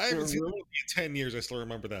 Yes, I haven't seen the movie in 10 years. I still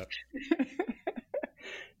remember that.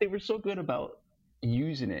 They were so good about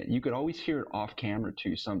using it. You could always hear it off camera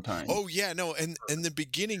too sometimes. Oh yeah, no, and in the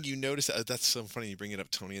beginning you notice that's so funny you bring it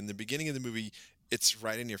up, Tony. In the beginning of the movie, it's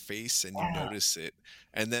right in your face and you notice it.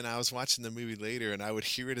 And then I was watching the movie later and I would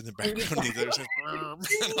hear it in the background. And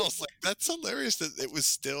I was like, that's hilarious that it was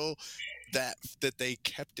still that they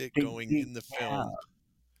kept it going in the film.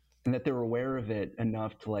 And that they were aware of it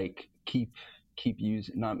enough to like keep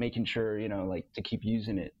using, not making sure, like to keep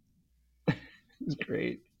using it. It's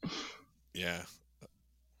great. Yeah.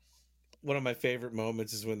 One of my favorite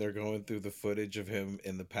moments is when they're going through the footage of him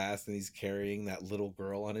in the past and he's carrying that little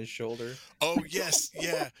girl on his shoulder. Oh, yes.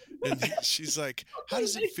 Yeah. And she's like, how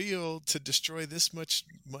does it feel to destroy this much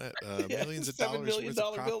millions of dollars worth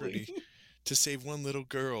of property to save one little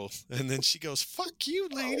girl? And then she goes, fuck you,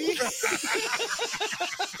 lady.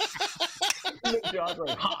 John's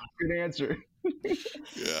like, good answer.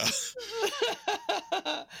 Yeah.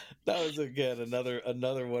 That was again another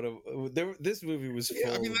one of this movie was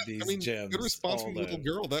full of these gems. Good response from the little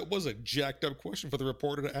girl. That was a jacked up question for the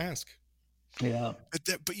reporter to ask. Yeah.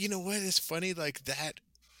 But you know what is funny? Like that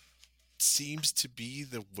seems to be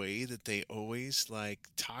the way that they always like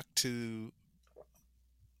talk to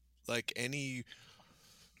like any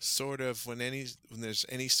sort of when there's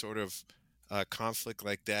any sort of conflict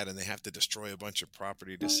like that and they have to destroy a bunch of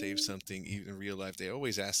property to save something, even in real life, they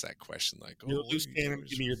always ask that question like, you're a loose cannon,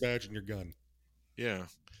 give me your badge and your gun. Yeah.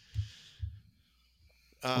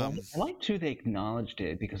 I like too they acknowledged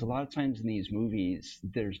it, because a lot of times in these movies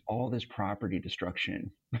there's all this property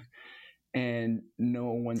destruction and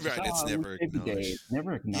no one's right, it's never acknowledged.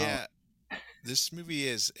 Never acknowledged. Yeah. This movie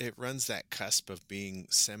it runs that cusp of being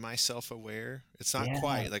semi-self-aware. It's not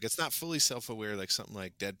quite, like it's not fully self-aware like something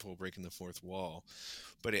like Deadpool breaking the fourth wall,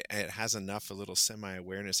 but it has enough a little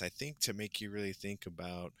semi-awareness, I think, to make you really think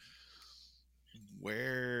about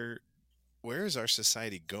where is our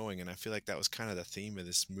society going? And I feel like that was kind of the theme of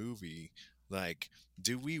this movie. Like,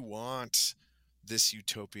 do we want this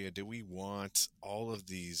utopia? Do we want all of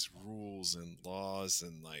these rules and laws?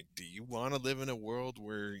 And like, do you want to live in a world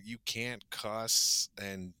where you can't cuss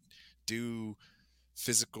and do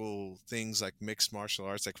physical things like mixed martial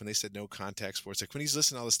arts? Like when they said no contact sports, like when he's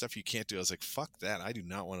listing all the stuff you can't do, I was like, fuck that. I do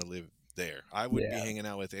not want to live there. I would be hanging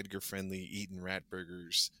out with Edgar Friendly, eating rat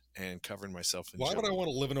burgers and covering myself in Why would I want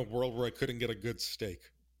to live in a world where I couldn't get a good steak?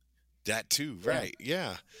 That too, right?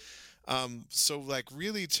 Yeah. So like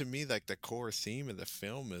really to me, like the core theme of the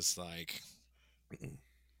film is like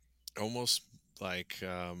almost like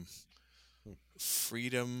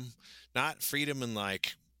freedom, not freedom and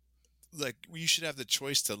like you should have the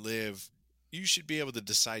choice to live. You should be able to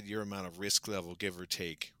decide your amount of risk level, give or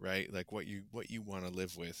take, right? Like what you want to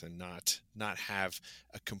live with, and not have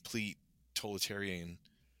a complete totalitarian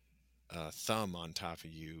thumb on top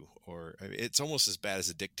of you, or I mean, it's almost as bad as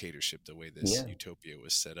a dictatorship the way this utopia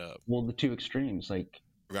was set up. Well, the two extremes, like,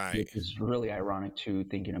 right, it's really ironic too,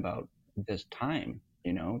 thinking about this time.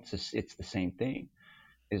 It's the same thing.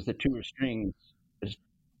 Is the two extremes?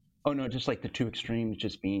 Just like the two extremes,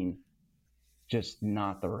 just being just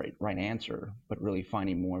not the right answer, but really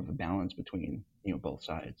finding more of a balance between both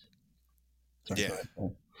sides. Sorry,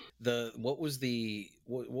 what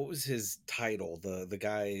was his title? The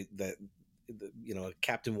guy that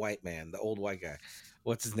Captain White Man, the old white guy.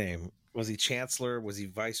 What's his name? Was he Chancellor? Was he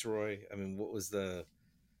Viceroy? I mean, what was the?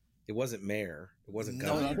 It wasn't Mayor. It wasn't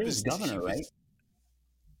Governor. No, it was Governor, right?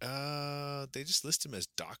 They just list him as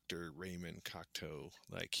Dr. Raymond Cocteau,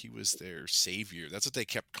 like he was their savior. That's what they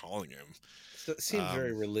kept calling him. So it seemed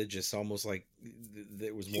very religious, almost like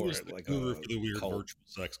there was more like a for the weird virtual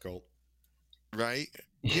sex cult. Right?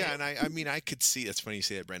 Yeah, and I mean, I could see, that's funny you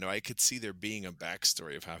say that, Brando. I could see there being a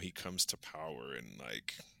backstory of how he comes to power and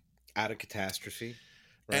like out of catastrophe.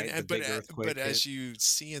 Right? But as you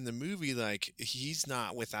see in the movie, like he's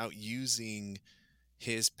not without using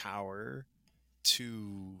his power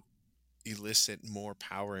to elicit more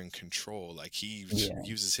power and control. Like he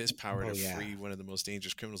uses his power to free one of the most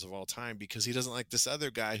dangerous criminals of all time because he doesn't like this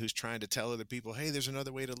other guy who's trying to tell other people, hey, there's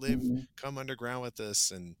another way to live. Come underground with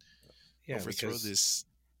us and overthrow this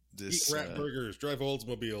eat rat burgers, drive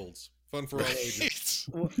Oldsmobiles. Fun for all ages.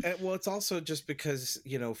 Well, it's also just because,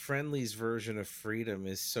 Friendly's version of freedom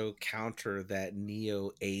is so counter that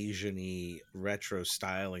neo-Asian-y retro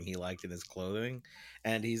styling he liked in his clothing.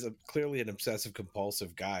 And he's clearly an obsessive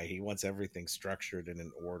compulsive guy. He wants everything structured in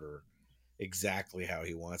an order exactly how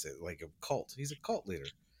he wants it, like a cult. He's a cult leader.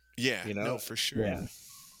 Yeah, no, for sure. Yeah.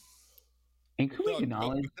 And could we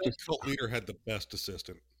acknowledge that cult leader had the best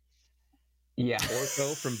assistant? Yeah.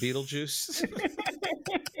 Orko from Beetlejuice.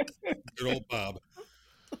 Good old Bob.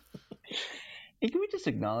 And can we just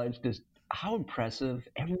acknowledge just how impressive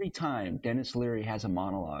every time Denis Leary has a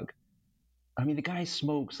monologue? I mean, the guy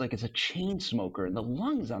smokes like it's a chain smoker, and the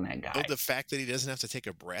lungs on that guy. Oh, the fact that he doesn't have to take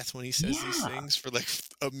a breath when he says these things for like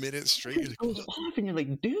a minute straight. It goes off, and you're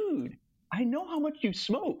like, dude, I know how much you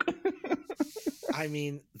smoke. I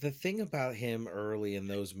mean, the thing about him early in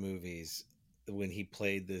those movies, when he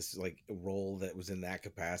played this like role that was in that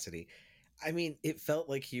capacity, I mean, it felt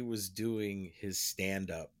like he was doing his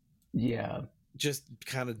stand-up. Yeah. Just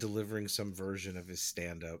kind of delivering some version of his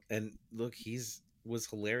stand-up. And look, was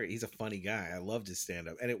hilarious. He's a funny guy. I loved his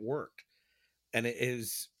stand-up, and it worked. And it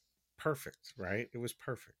is perfect, right? It was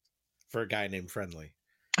perfect for a guy named Friendly.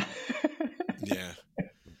 Yeah.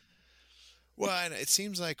 Well, and it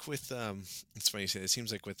seems like with it's funny you say, it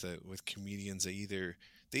seems like with comedians, they either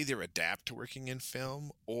adapt to working in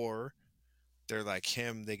film, or they're like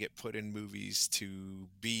him, they get put in movies to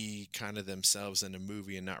be kind of themselves in a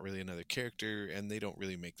movie and not really another character, and they don't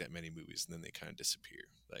really make that many movies, and then they kind of disappear.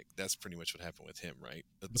 Like that's pretty much what happened with him, right?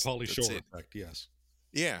 The Pauly Shore effect, yes.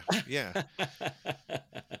 Yeah.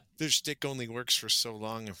 Their stick only works for so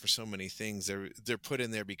long and for so many things. They're put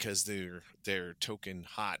in there because they're token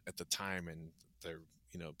hot at the time, and they're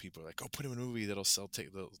people are like, oh, put him in a movie that'll sell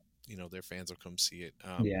their fans will come see it.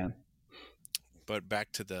 But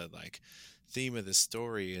back to the like theme of the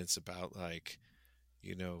story, it's about like,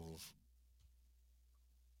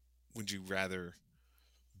 would you rather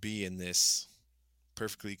be in this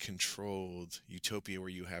perfectly controlled utopia where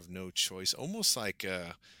you have no choice, almost like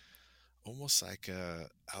a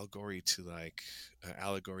allegory to like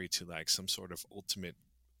some sort of ultimate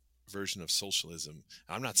version of socialism.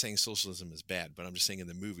 I'm not saying socialism is bad, but I'm just saying in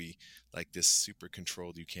the movie, like this super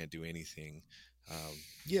controlled, you can't do anything.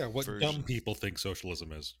 What dumb people think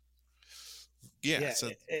socialism is. Yeah, so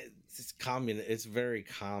it's communist. It's very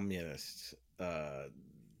communist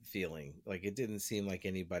feeling. Like it didn't seem like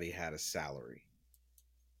anybody had a salary.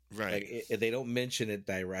 Right. Like they don't mention it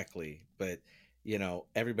directly, but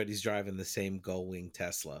everybody's driving the same Gullwing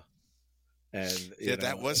Tesla. And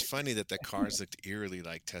that was funny that the cars looked eerily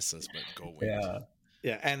like Teslas, but Gullwing.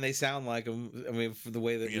 Yeah, and they sound like them. I mean, for the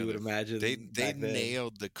way that we would imagine. They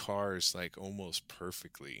nailed the cars like almost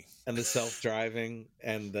perfectly. And the self-driving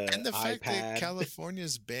and the fact iPad. that California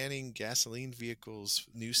is banning gasoline vehicles,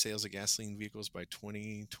 new sales of gasoline vehicles by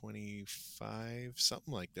 2025,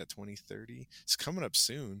 something like that, 2030. It's coming up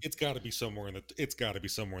soon. It's got to be somewhere in the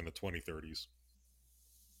 2030s.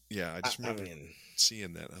 Yeah, I just remember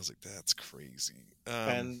seeing that. I was like, "That's crazy."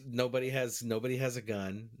 And nobody has a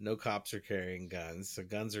gun. No cops are carrying guns, so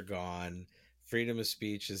guns are gone. Freedom of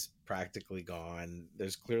speech is practically gone.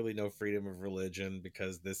 There's clearly no freedom of religion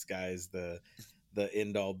because this guy's the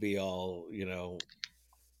end all be all.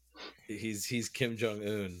 He's Kim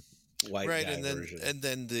Jong-un. White right, guy and then version. And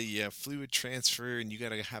then the fluid transfer, and you got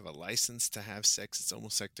to have a license to have sex. It's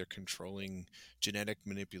almost like they're controlling genetic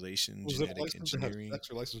manipulation, genetic engineering. That's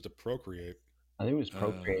your license to procreate. I think it was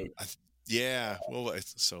procreate. Yeah, well,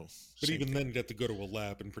 so. But even then, you have to go to a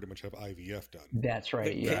lab and pretty much have IVF done. That's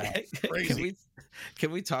right. Yeah. Crazy. Can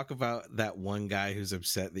we talk about that one guy who's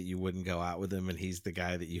upset that you wouldn't go out with him, and he's the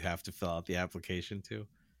guy that you have to fill out the application to?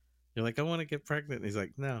 You're like, I want to get pregnant. And he's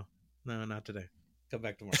like, no, not today. Come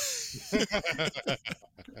back tomorrow.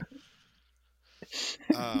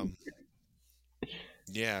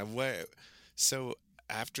 Yeah. So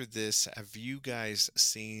after this, have you guys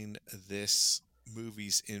seen this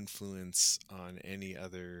movie's influence on any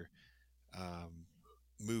other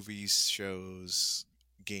movies, shows,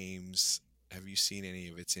 games? Have you seen any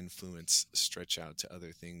of its influence stretch out to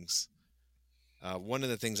other things? One of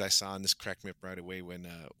the things I saw, and this cracked me up right away, when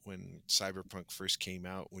Cyberpunk first came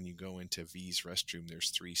out, when you go into V's restroom, there's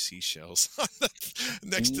 3 seashells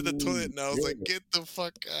next to the toilet, and I was like, "Get the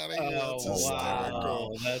fuck out of here!" That's hysterical.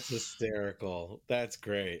 Wow, that's hysterical. That's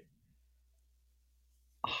great.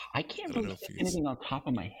 I can't really think anything on top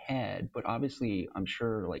of my head, but obviously I'm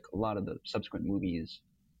sure like a lot of the subsequent movies,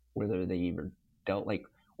 whether they even dealt like,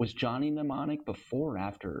 was Johnny Mnemonic before or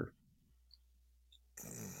after?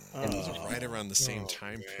 It was right around the same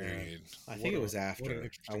time period. I think it was after.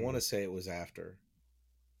 I want to say it was after.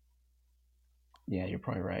 Yeah, you're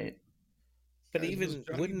probably right. But even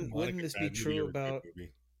wouldn't this be true about?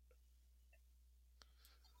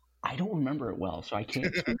 I don't remember it well, so I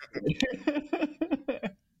can't.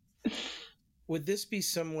 Would this be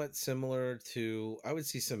somewhat similar to? I would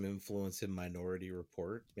see some influence in Minority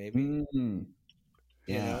Report, maybe. Mm-hmm.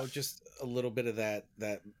 Yeah, you know, just a little bit of that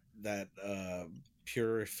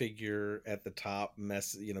pure figure at the top,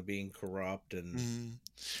 being corrupt and.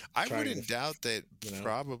 I wouldn't doubt that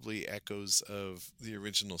probably echoes of the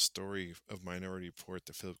original story of Minority Report,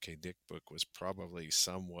 the Philip K. Dick book, was probably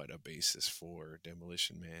somewhat a basis for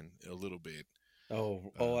Demolition Man, a little bit.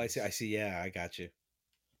 I see. Yeah, I got you.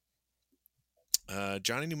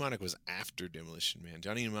 Johnny Mnemonic was after Demolition Man.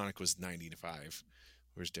 Johnny Mnemonic was 95,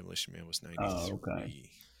 whereas Demolition Man was 93. Oh,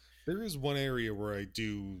 okay. There is one area where I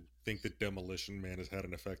do think that Demolition Man has had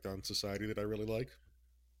an effect on society that I really like.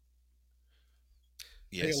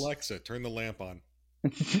 Yes. Hey Alexa, turn the lamp on.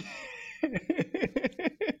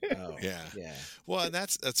 Yeah. Well,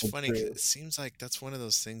 that's funny. 'Cause it seems like that's one of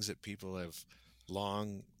those things that people have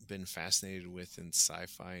long been fascinated with in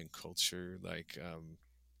sci-fi and culture, like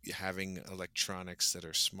having electronics that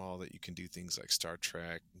are small that you can do things like Star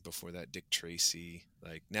Trek. Before that, Dick Tracy.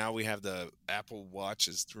 Like now we have the Apple Watch.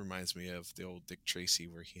 It reminds me of the old Dick Tracy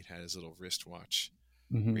where he had his little wristwatch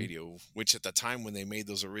radio, which at the time when they made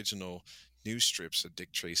those original news strips of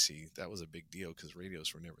Dick Tracy, that was a big deal because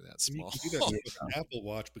radios were never that small. You can do that with an Apple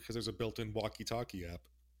Watch because there's a built-in walkie-talkie app.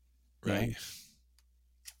 Right. Yeah.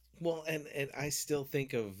 Well, and I still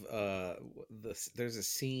think of there's a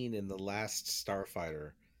scene in The Last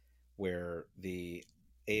Starfighter where the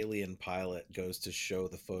alien pilot goes to show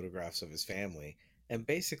the photographs of his family and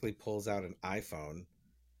basically pulls out an iPhone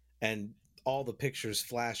and all the pictures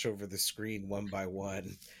flash over the screen one by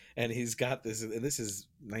one. And he's got this, and this is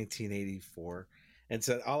 1984. And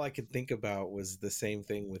so all I could think about was the same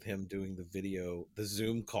thing with him doing the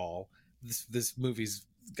Zoom call. This movie's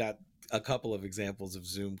got a couple of examples of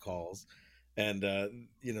Zoom calls. And,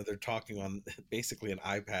 they're talking on basically an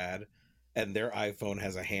iPad, and their iPhone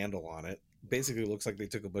has a handle on it. Basically, it looks like they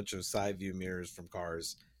took a bunch of side view mirrors from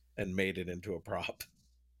cars and made it into a prop.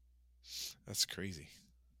 That's crazy.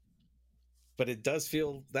 But it does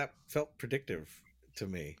felt predictive to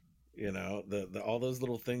me. The all those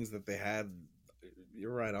little things that they had.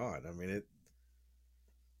 You're right on. I mean, it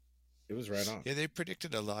was right on. Yeah, they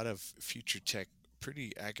predicted a lot of future tech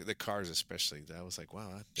pretty accurate. The cars, especially. That was like,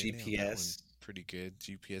 wow. GPS. Pretty good.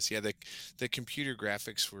 GPS. Yeah, the computer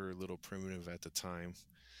graphics were a little primitive at the time.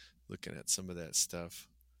 Looking at some of that stuff.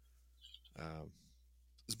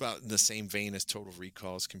 It's about in the same vein as Total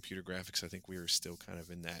Recall's computer graphics. I think we were still kind of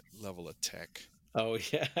in that level of tech. Oh,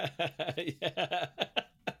 yeah. Yeah.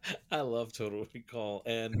 I love Total Recall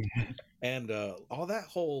and all that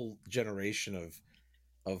whole generation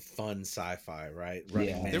of fun sci-fi, right?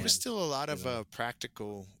 Yeah. There was still a lot of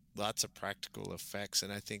lots of practical effects,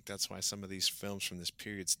 and I think that's why some of these films from this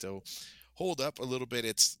period still hold up a little bit.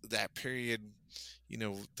 It's that period,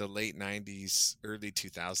 the late 90s, early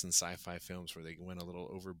 2000s sci-fi films where they went a little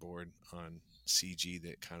overboard on CG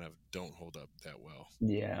that kind of don't hold up that well.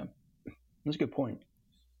 Yeah. That's a good point.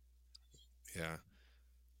 Yeah.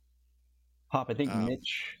 Hop, I think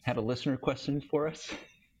Mitch had a listener question for us.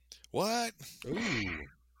 What? Ooh.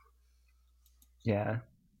 Yeah.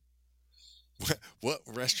 What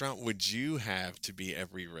restaurant would you have to be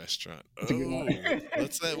every restaurant? Oh,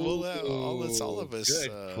 let's all of us.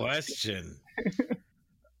 Good question.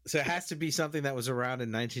 So it has to be something that was around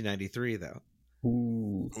in 1993, though.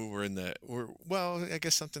 Ooh. I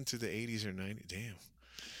guess something through the 80s or 90s. Damn.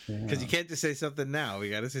 Because you can't just say something now. We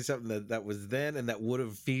got to say something that was then and that would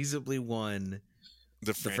have feasibly won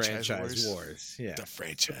the franchise wars. Yeah, the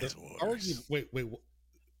franchise wars. Wait.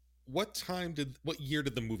 What year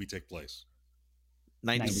did the movie take place?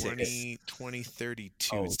 96.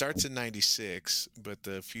 2032. It starts in 96, but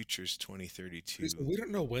the future's 2032. We don't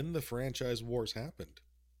know when the franchise wars happened.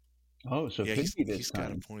 Oh, so yeah, he's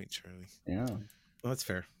got a point, Charlie. Yeah, well, that's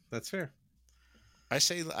fair. That's fair. I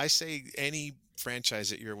say any franchise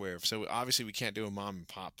that you're aware of. So obviously we can't do a mom and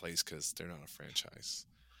pop place because they're not a franchise.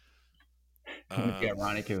 It'd be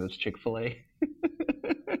ironic if it was Chick-fil-A.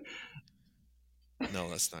 No,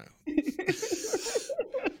 that's not.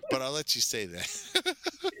 But I'll let you say that.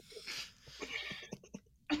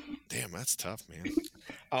 Damn, that's tough, man.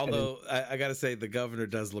 Although I gotta say, the governor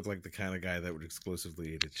does look like the kind of guy that would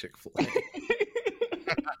exclusively eat at Chick-fil-A.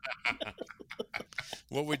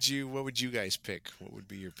 What would you guys pick? What would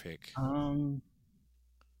be your pick?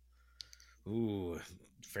 Ooh,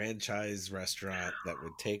 franchise restaurant that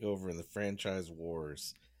would take over in the franchise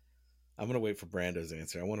wars. I'm gonna wait for Brando's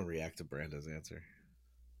answer. I want to react to Brando's answer.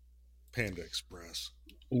 Panda Express.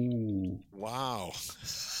 Ooh. Wow.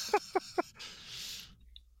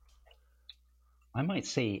 I might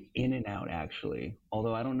say In-N-Out, actually.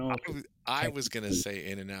 Although I don't know if I was going to say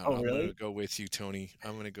In-N-Out. Oh, I'm really? going to go with you, Tony.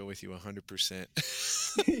 I'm going to go with you 100%.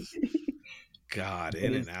 God,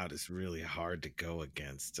 In-N-Out is really hard to go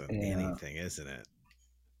against on anything, isn't it?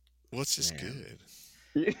 Well, it's just good.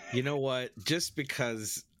 You know what? Just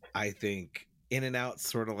because I think In-N-Out's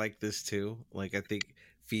sort of like this too. Like, I think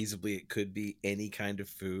feasibly it could be any kind of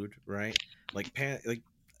food, right? Like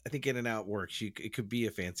I think In-N-Out works. It could be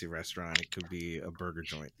a fancy restaurant. It could be a burger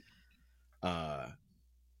joint. I'm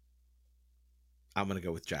gonna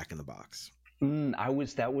go with Jack in the Box.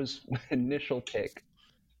 That was my initial pick.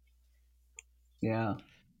 Yeah.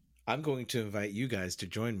 I'm going to invite you guys to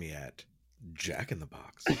join me at Jack in the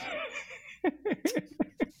Box.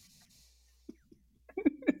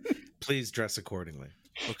 Please dress accordingly.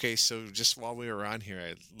 Okay, so just while we were on here,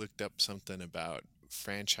 I looked up something about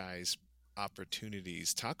franchise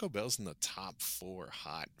opportunities. Taco Bell's in the top 4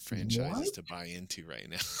 hot franchises to buy into right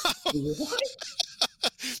now. What?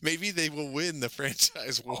 Maybe they will win the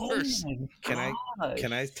franchise wars. Oh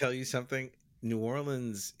Can I tell you something? New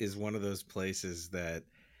Orleans is one of those places that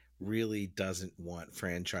really doesn't want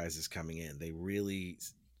franchises coming in. They really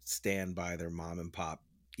stand by their mom and pop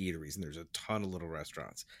eateries, and there's a ton of little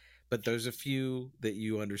restaurants. But there's a few that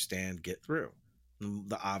you understand get through.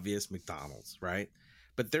 The obvious McDonald's, right?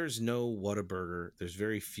 But there's no Whataburger. There's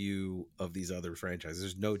very few of these other franchises.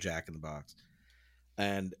 There's no Jack in the Box.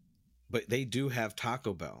 But they do have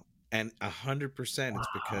Taco Bell. And 100% it's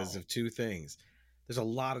because of two things. There's a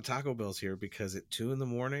lot of Taco Bells here because at 2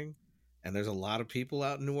 a.m, and there's a lot of people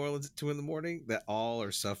out in New Orleans at 2 a.m, that all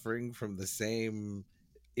are suffering from the same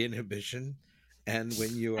inhibition. And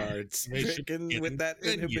when you are stricken with that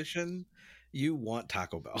inhibition, you want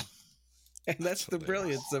Taco Bell. And that's the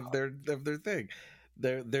brilliance of their thing.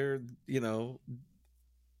 Their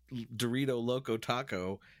Dorito Loco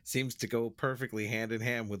Taco seems to go perfectly hand in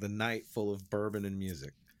hand with a night full of bourbon and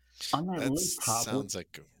music. On that list, sounds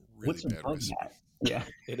like a really bad recipe. Yeah,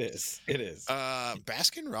 it is. It is.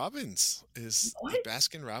 Baskin Robbins is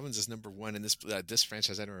number 1 in this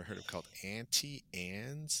franchise I never heard of called Auntie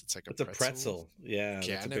Anne's. It's like a pretzel. Yeah,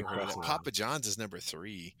 I never heard of that. Papa John's is number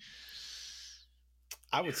 3.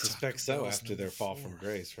 I would suspect so after their fall from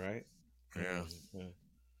grace, right? Yeah.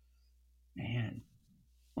 Man.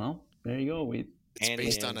 Well, there you go. It's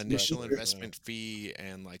based on initial investment fee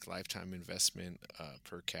and like lifetime investment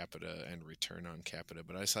per capita and return on capita.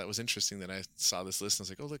 But I thought it was interesting that I saw this list and I was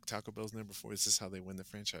like, oh, look, Taco Bell's number 4. Is this how they win the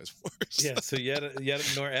franchise wars? Yeah, so yet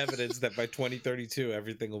more evidence that by 2032,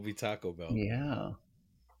 everything will be Taco Bell. Yeah.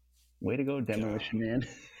 Way to go, Demolition Man.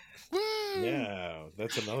 Woo! Yeah,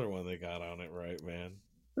 that's another one they got on it right, man.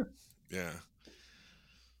 Yeah.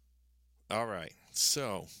 All right.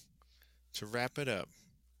 So, to wrap it up,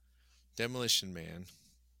 Demolition Man,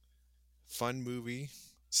 fun movie,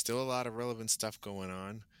 still a lot of relevant stuff going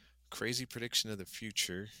on, crazy prediction of the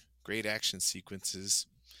future, great action sequences.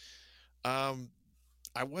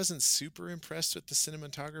 I wasn't super impressed with the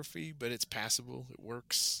cinematography, but it's passable. It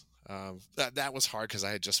works. That was hard because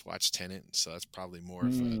I had just watched Tenet, so that's probably more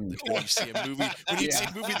of a when you see a movie see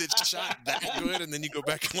a movie that's shot that good, and then you go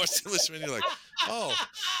back and watch Demolition Man, you're like, oh,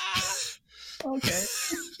 okay.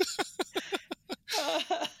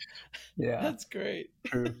 Yeah, that's great.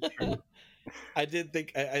 True. I did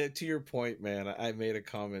think, to your point, man, I made a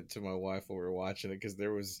comment to my wife while we were watching it because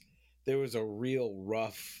there was a real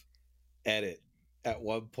rough edit at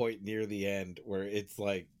one point near the end where it's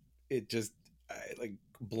like it just like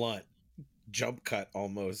blunt jump cut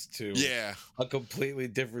almost to a completely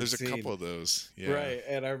different There's scene. a couple of those, yeah. Right.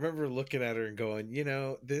 And I remember looking at her and going,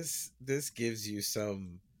 this gives you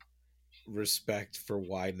some respect for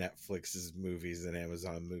why Netflix's movies and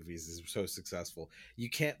Amazon movies is so successful. You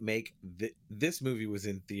can't make this movie was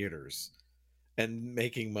in theaters and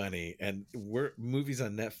making money, and movies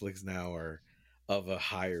on Netflix now are of a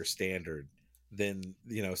higher standard than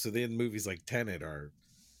so then movies like Tenet are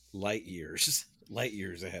light years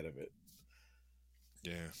ahead of it.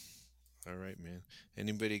 Yeah. All right, man.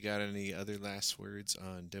 Anybody got any other last words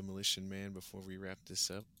on Demolition Man before we wrap this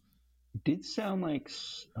up? It did sound like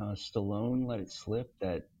Stallone let it slip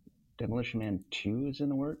that Demolition Man 2 is in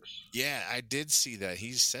the works. Yeah, I did see that.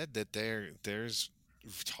 He said that there's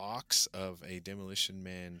talks of a Demolition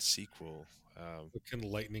Man sequel. Can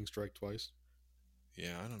lightning strike twice?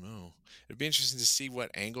 Yeah, I don't know. It'd be interesting to see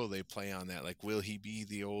what angle they play on that. Like, will he be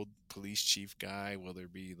the old police chief guy? Will there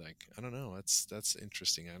be like, I don't know. That's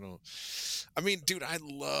interesting. I mean, dude, I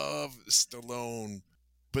love Stallone,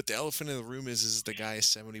 but the elephant in the room is the guy is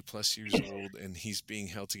 70 plus years old and he's being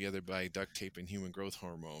held together by duct tape and human growth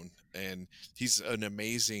hormone. And he's an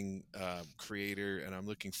amazing creator, and I'm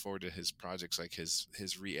looking forward to his projects, like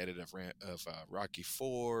his re-edit of Rocky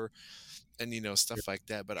IV. And stuff like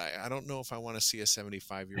that, but I don't know if I want to see a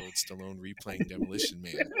 75-year-old Stallone replaying Demolition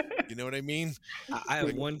Man. You know what I mean? I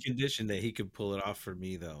have one condition that he could pull it off for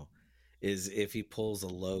me, though, is if he pulls a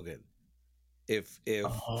Logan. If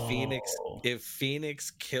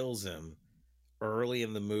Phoenix kills him early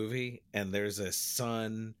in the movie, and there's a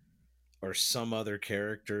son or some other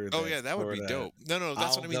character. Oh yeah, that would be dope. No,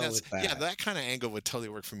 that's what I mean. Yeah, that kind of angle would totally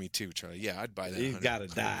work for me too, Charlie. Yeah, I'd buy that. You gotta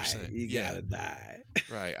die. You gotta die.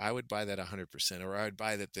 Right, I would buy that 100%. Or I'd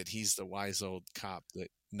buy that he's the wise old cop that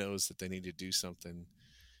knows that they need to do something,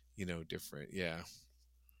 different. Yeah,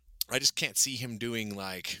 I just can't see him doing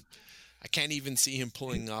I can't even see him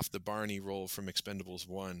pulling off the Barney role from Expendables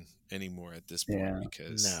 1 anymore at this point,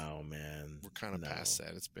 because no, man, we're kind of past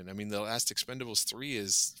that. The last Expendables 3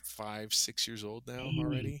 is 5-6 years old now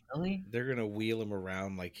already. Really? They're gonna wheel him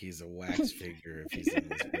around like he's a wax figure if he's in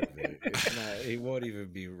this movie. He won't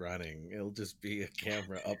even be running. It'll just be a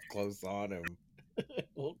camera up close on him.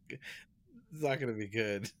 It's not gonna be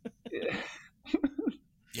good.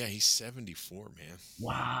 Yeah, he's 74, man.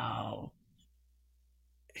 Wow.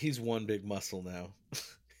 He's one big muscle now.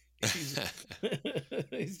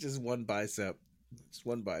 He's just one bicep. Just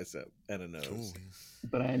one bicep and a nose. Cool.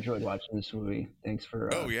 But I enjoyed watching this movie. Thanks for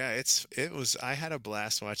Oh yeah, I had a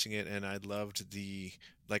blast watching it, and I loved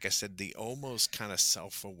like I said, the almost kind of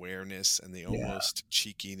self-awareness and the almost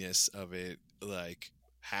cheekiness of it, like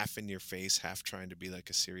half in your face, half trying to be like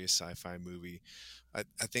a serious sci-fi movie. I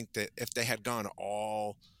think that if they had gone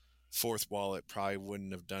all fourth wall, it probably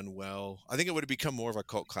wouldn't have done well. I think it would have become more of a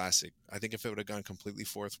cult classic. I think if it would have gone completely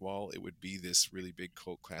fourth wall, it would be this really big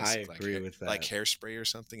cult classic. I agree with that. Like Hairspray or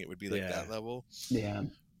something. It would be like that level. Yeah.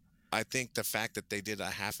 I think the fact that they did a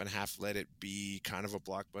half and half, let it be kind of a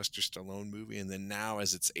blockbuster Stallone movie, and then now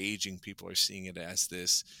as it's aging, people are seeing it as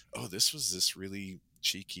this was this really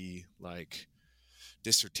cheeky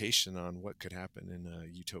dissertation on what could happen in a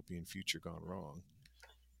utopian future gone wrong.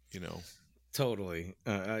 Totally.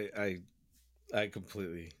 I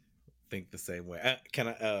completely think the same way.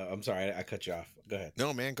 I'm sorry, I cut you off. Go ahead.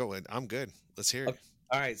 No, man, go ahead. I'm good. Let's hear it. Okay.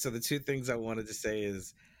 All right. So the two things I wanted to say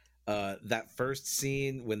is that first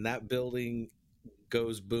scene when that building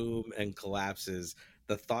goes boom and collapses,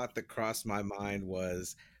 the thought that crossed my mind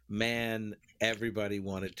was, man, everybody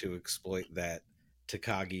wanted to exploit that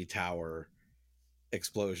Takagi Tower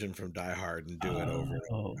explosion from Die Hard and do it over and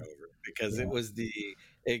over, because it was the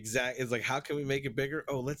exact. It's like, how can we make it bigger?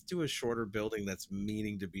 Oh, let's do a shorter building that's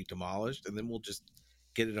meaning to be demolished, and then we'll just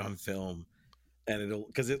get it on film, and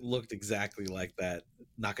because it looked exactly like that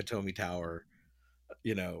Nakatomi Tower,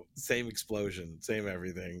 same explosion, same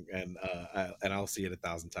everything, and I'll see it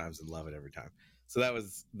 1,000 times and love it every time. So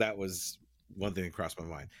that was one thing that crossed my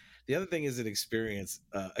mind. The other thing is an experience,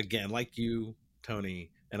 again, like you, Tony,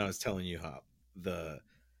 and I was telling you, Hop,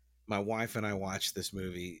 my wife and I watched this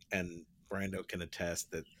movie, and Brando can attest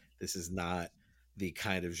that this is not the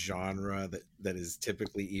kind of genre that is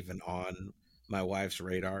typically even on my wife's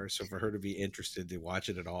radar. So for her to be interested to watch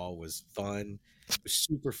it at all was fun. It was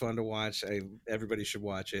super fun to watch. Everybody should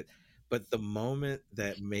watch it. But the moment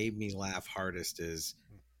that made me laugh hardest is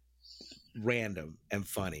random and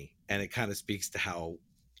funny. And it kind of speaks to how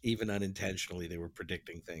even unintentionally they were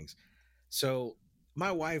predicting things. So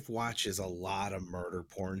my wife watches a lot of murder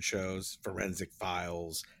porn shows, Forensic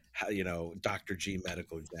Files, Dr. G,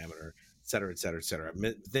 Medical Examiner, et cetera, et cetera, et cetera.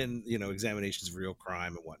 Then, examinations of real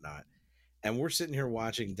crime and whatnot. And we're sitting here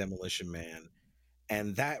watching Demolition Man,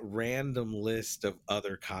 and that random list of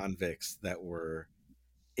other convicts that were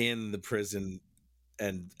in the prison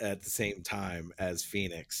and at the same time as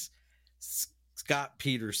Phoenix, Scott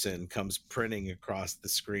Peterson comes printing across the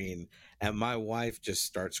screen, and my wife just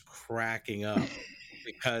starts cracking up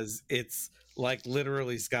because it's like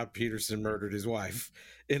literally Scott Peterson murdered his wife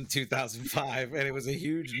in 2005, and it was a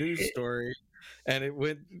huge news story, and it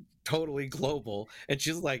went totally global, and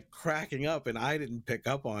she's like cracking up, and I didn't pick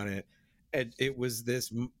up on it, and it was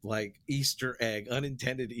this like Easter egg,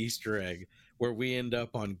 unintended Easter egg, where we end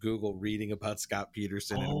up on Google reading about Scott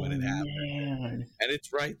Peterson and when it happened, and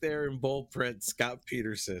it's right there in bold print, Scott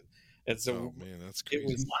Peterson. And so that's crazy. It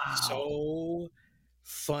was so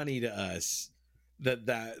funny to us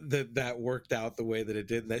that worked out the way that it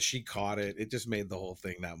did, and that she caught it. It just made the whole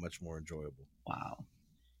thing that much more enjoyable. Wow.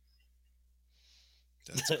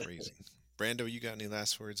 That's crazy. Brando, you got any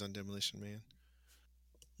last words on Demolition Man?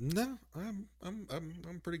 No,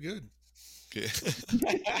 I'm pretty good. Good.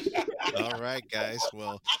 All right, guys.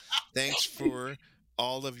 Well, thanks for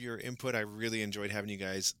all of your input. I really enjoyed having you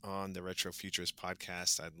guys on the Retro Futurist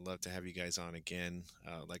podcast. I'd love to have you guys on again.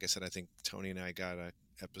 Like I said, I think Tony and I got a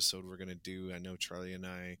episode we're going to do. I know Charlie and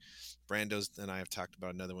Brando's and I have talked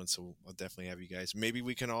about another one, so I'll definitely have you guys. Maybe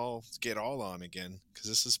we can all get all on again, because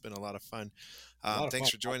this has been a lot of fun. Thanks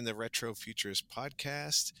for joining the Retro Futurist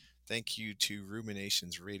podcast. Thank you to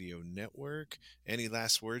Ruminations Radio Network. Any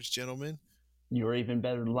last words, gentlemen? You were even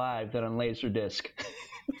better live than on Laserdisc.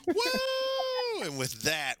 Woo! And with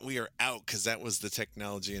that, we are out, because that was the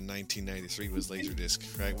technology in 1993 was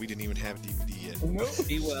Laserdisc, right? We didn't even have DVD yet. Nope.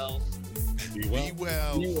 Be well. Be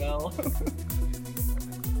well. Be well.